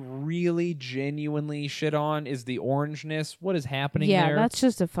thing we really genuinely shit on is the orangeness. What is happening Yeah, there? that's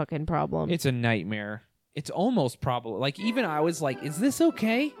just a fucking problem. It's a nightmare. It's almost probably like, even I was like, is this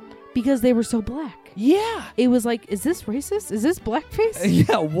okay? Because they were so black. Yeah. It was like, is this racist? Is this blackface?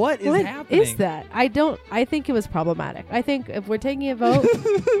 Yeah, what is What happening? is that? I think it was problematic. I think if we're taking a vote,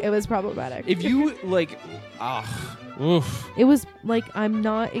 it was problematic. If you like, oof. It was like, I'm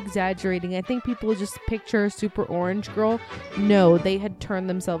not exaggerating. I think people just picture a super orange girl. No, they had turned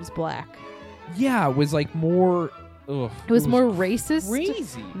themselves black. Yeah, it was like more. Ugh, It was more racist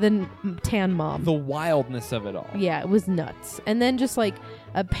crazy. than Tan Mom. The wildness of it all. Yeah, it was nuts. And then just like,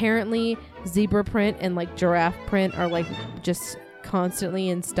 apparently zebra print and like giraffe print are like just constantly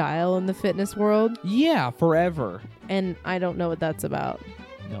in style in the fitness world. Yeah, forever. And I don't know what that's about.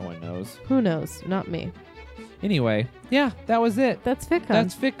 No one knows. Who knows? Not me. Anyway, yeah, that was it. That's FitCon.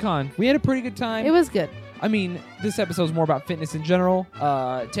 That's FitCon. We had a pretty good time. It was good. I mean, this episode's more about fitness in general.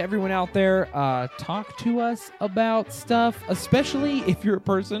 To everyone out there, talk to us about stuff, especially if you're a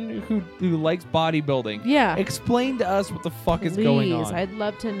person who likes bodybuilding. Yeah. Explain to us what the fuck is going on. I'd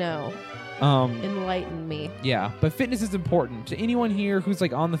love to know. Enlighten me. Yeah, but fitness is important. To anyone here who's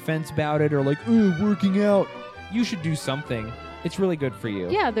like on the fence about it or like, ooh, working out, you should do something. It's really good for you.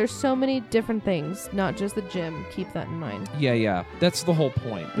 Yeah, there's so many different things, not just the gym. Keep that in mind. Yeah. That's the whole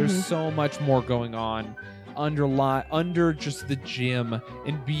point. There's Mhm. so much more going on under just the gym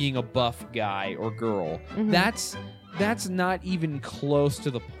and being a buff guy or girl. Mhm. That's not even close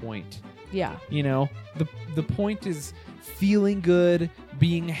to the point. Yeah. You know, the point is feeling good,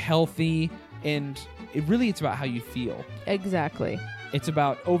 being healthy, and it's about how you feel. Exactly. It's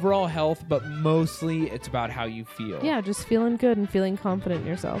about overall health, but mostly it's about how you feel. Yeah, just feeling good and feeling confident in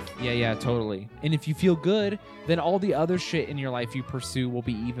yourself. Yeah, totally. And if you feel good, then all the other shit in your life you pursue will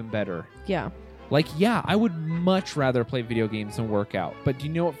be even better. Yeah. Like, yeah, I would much rather play video games than work out. But do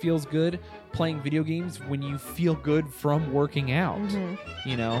you know what feels good? Playing video games when you feel good from working out. Mhm.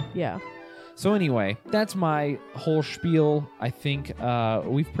 You know? Yeah. So anyway, that's my whole spiel. I think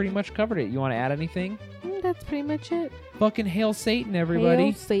we've pretty much covered it. You want to add anything? That's pretty much it. Fucking hail Satan, everybody.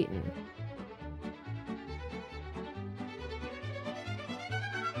 Hail Satan.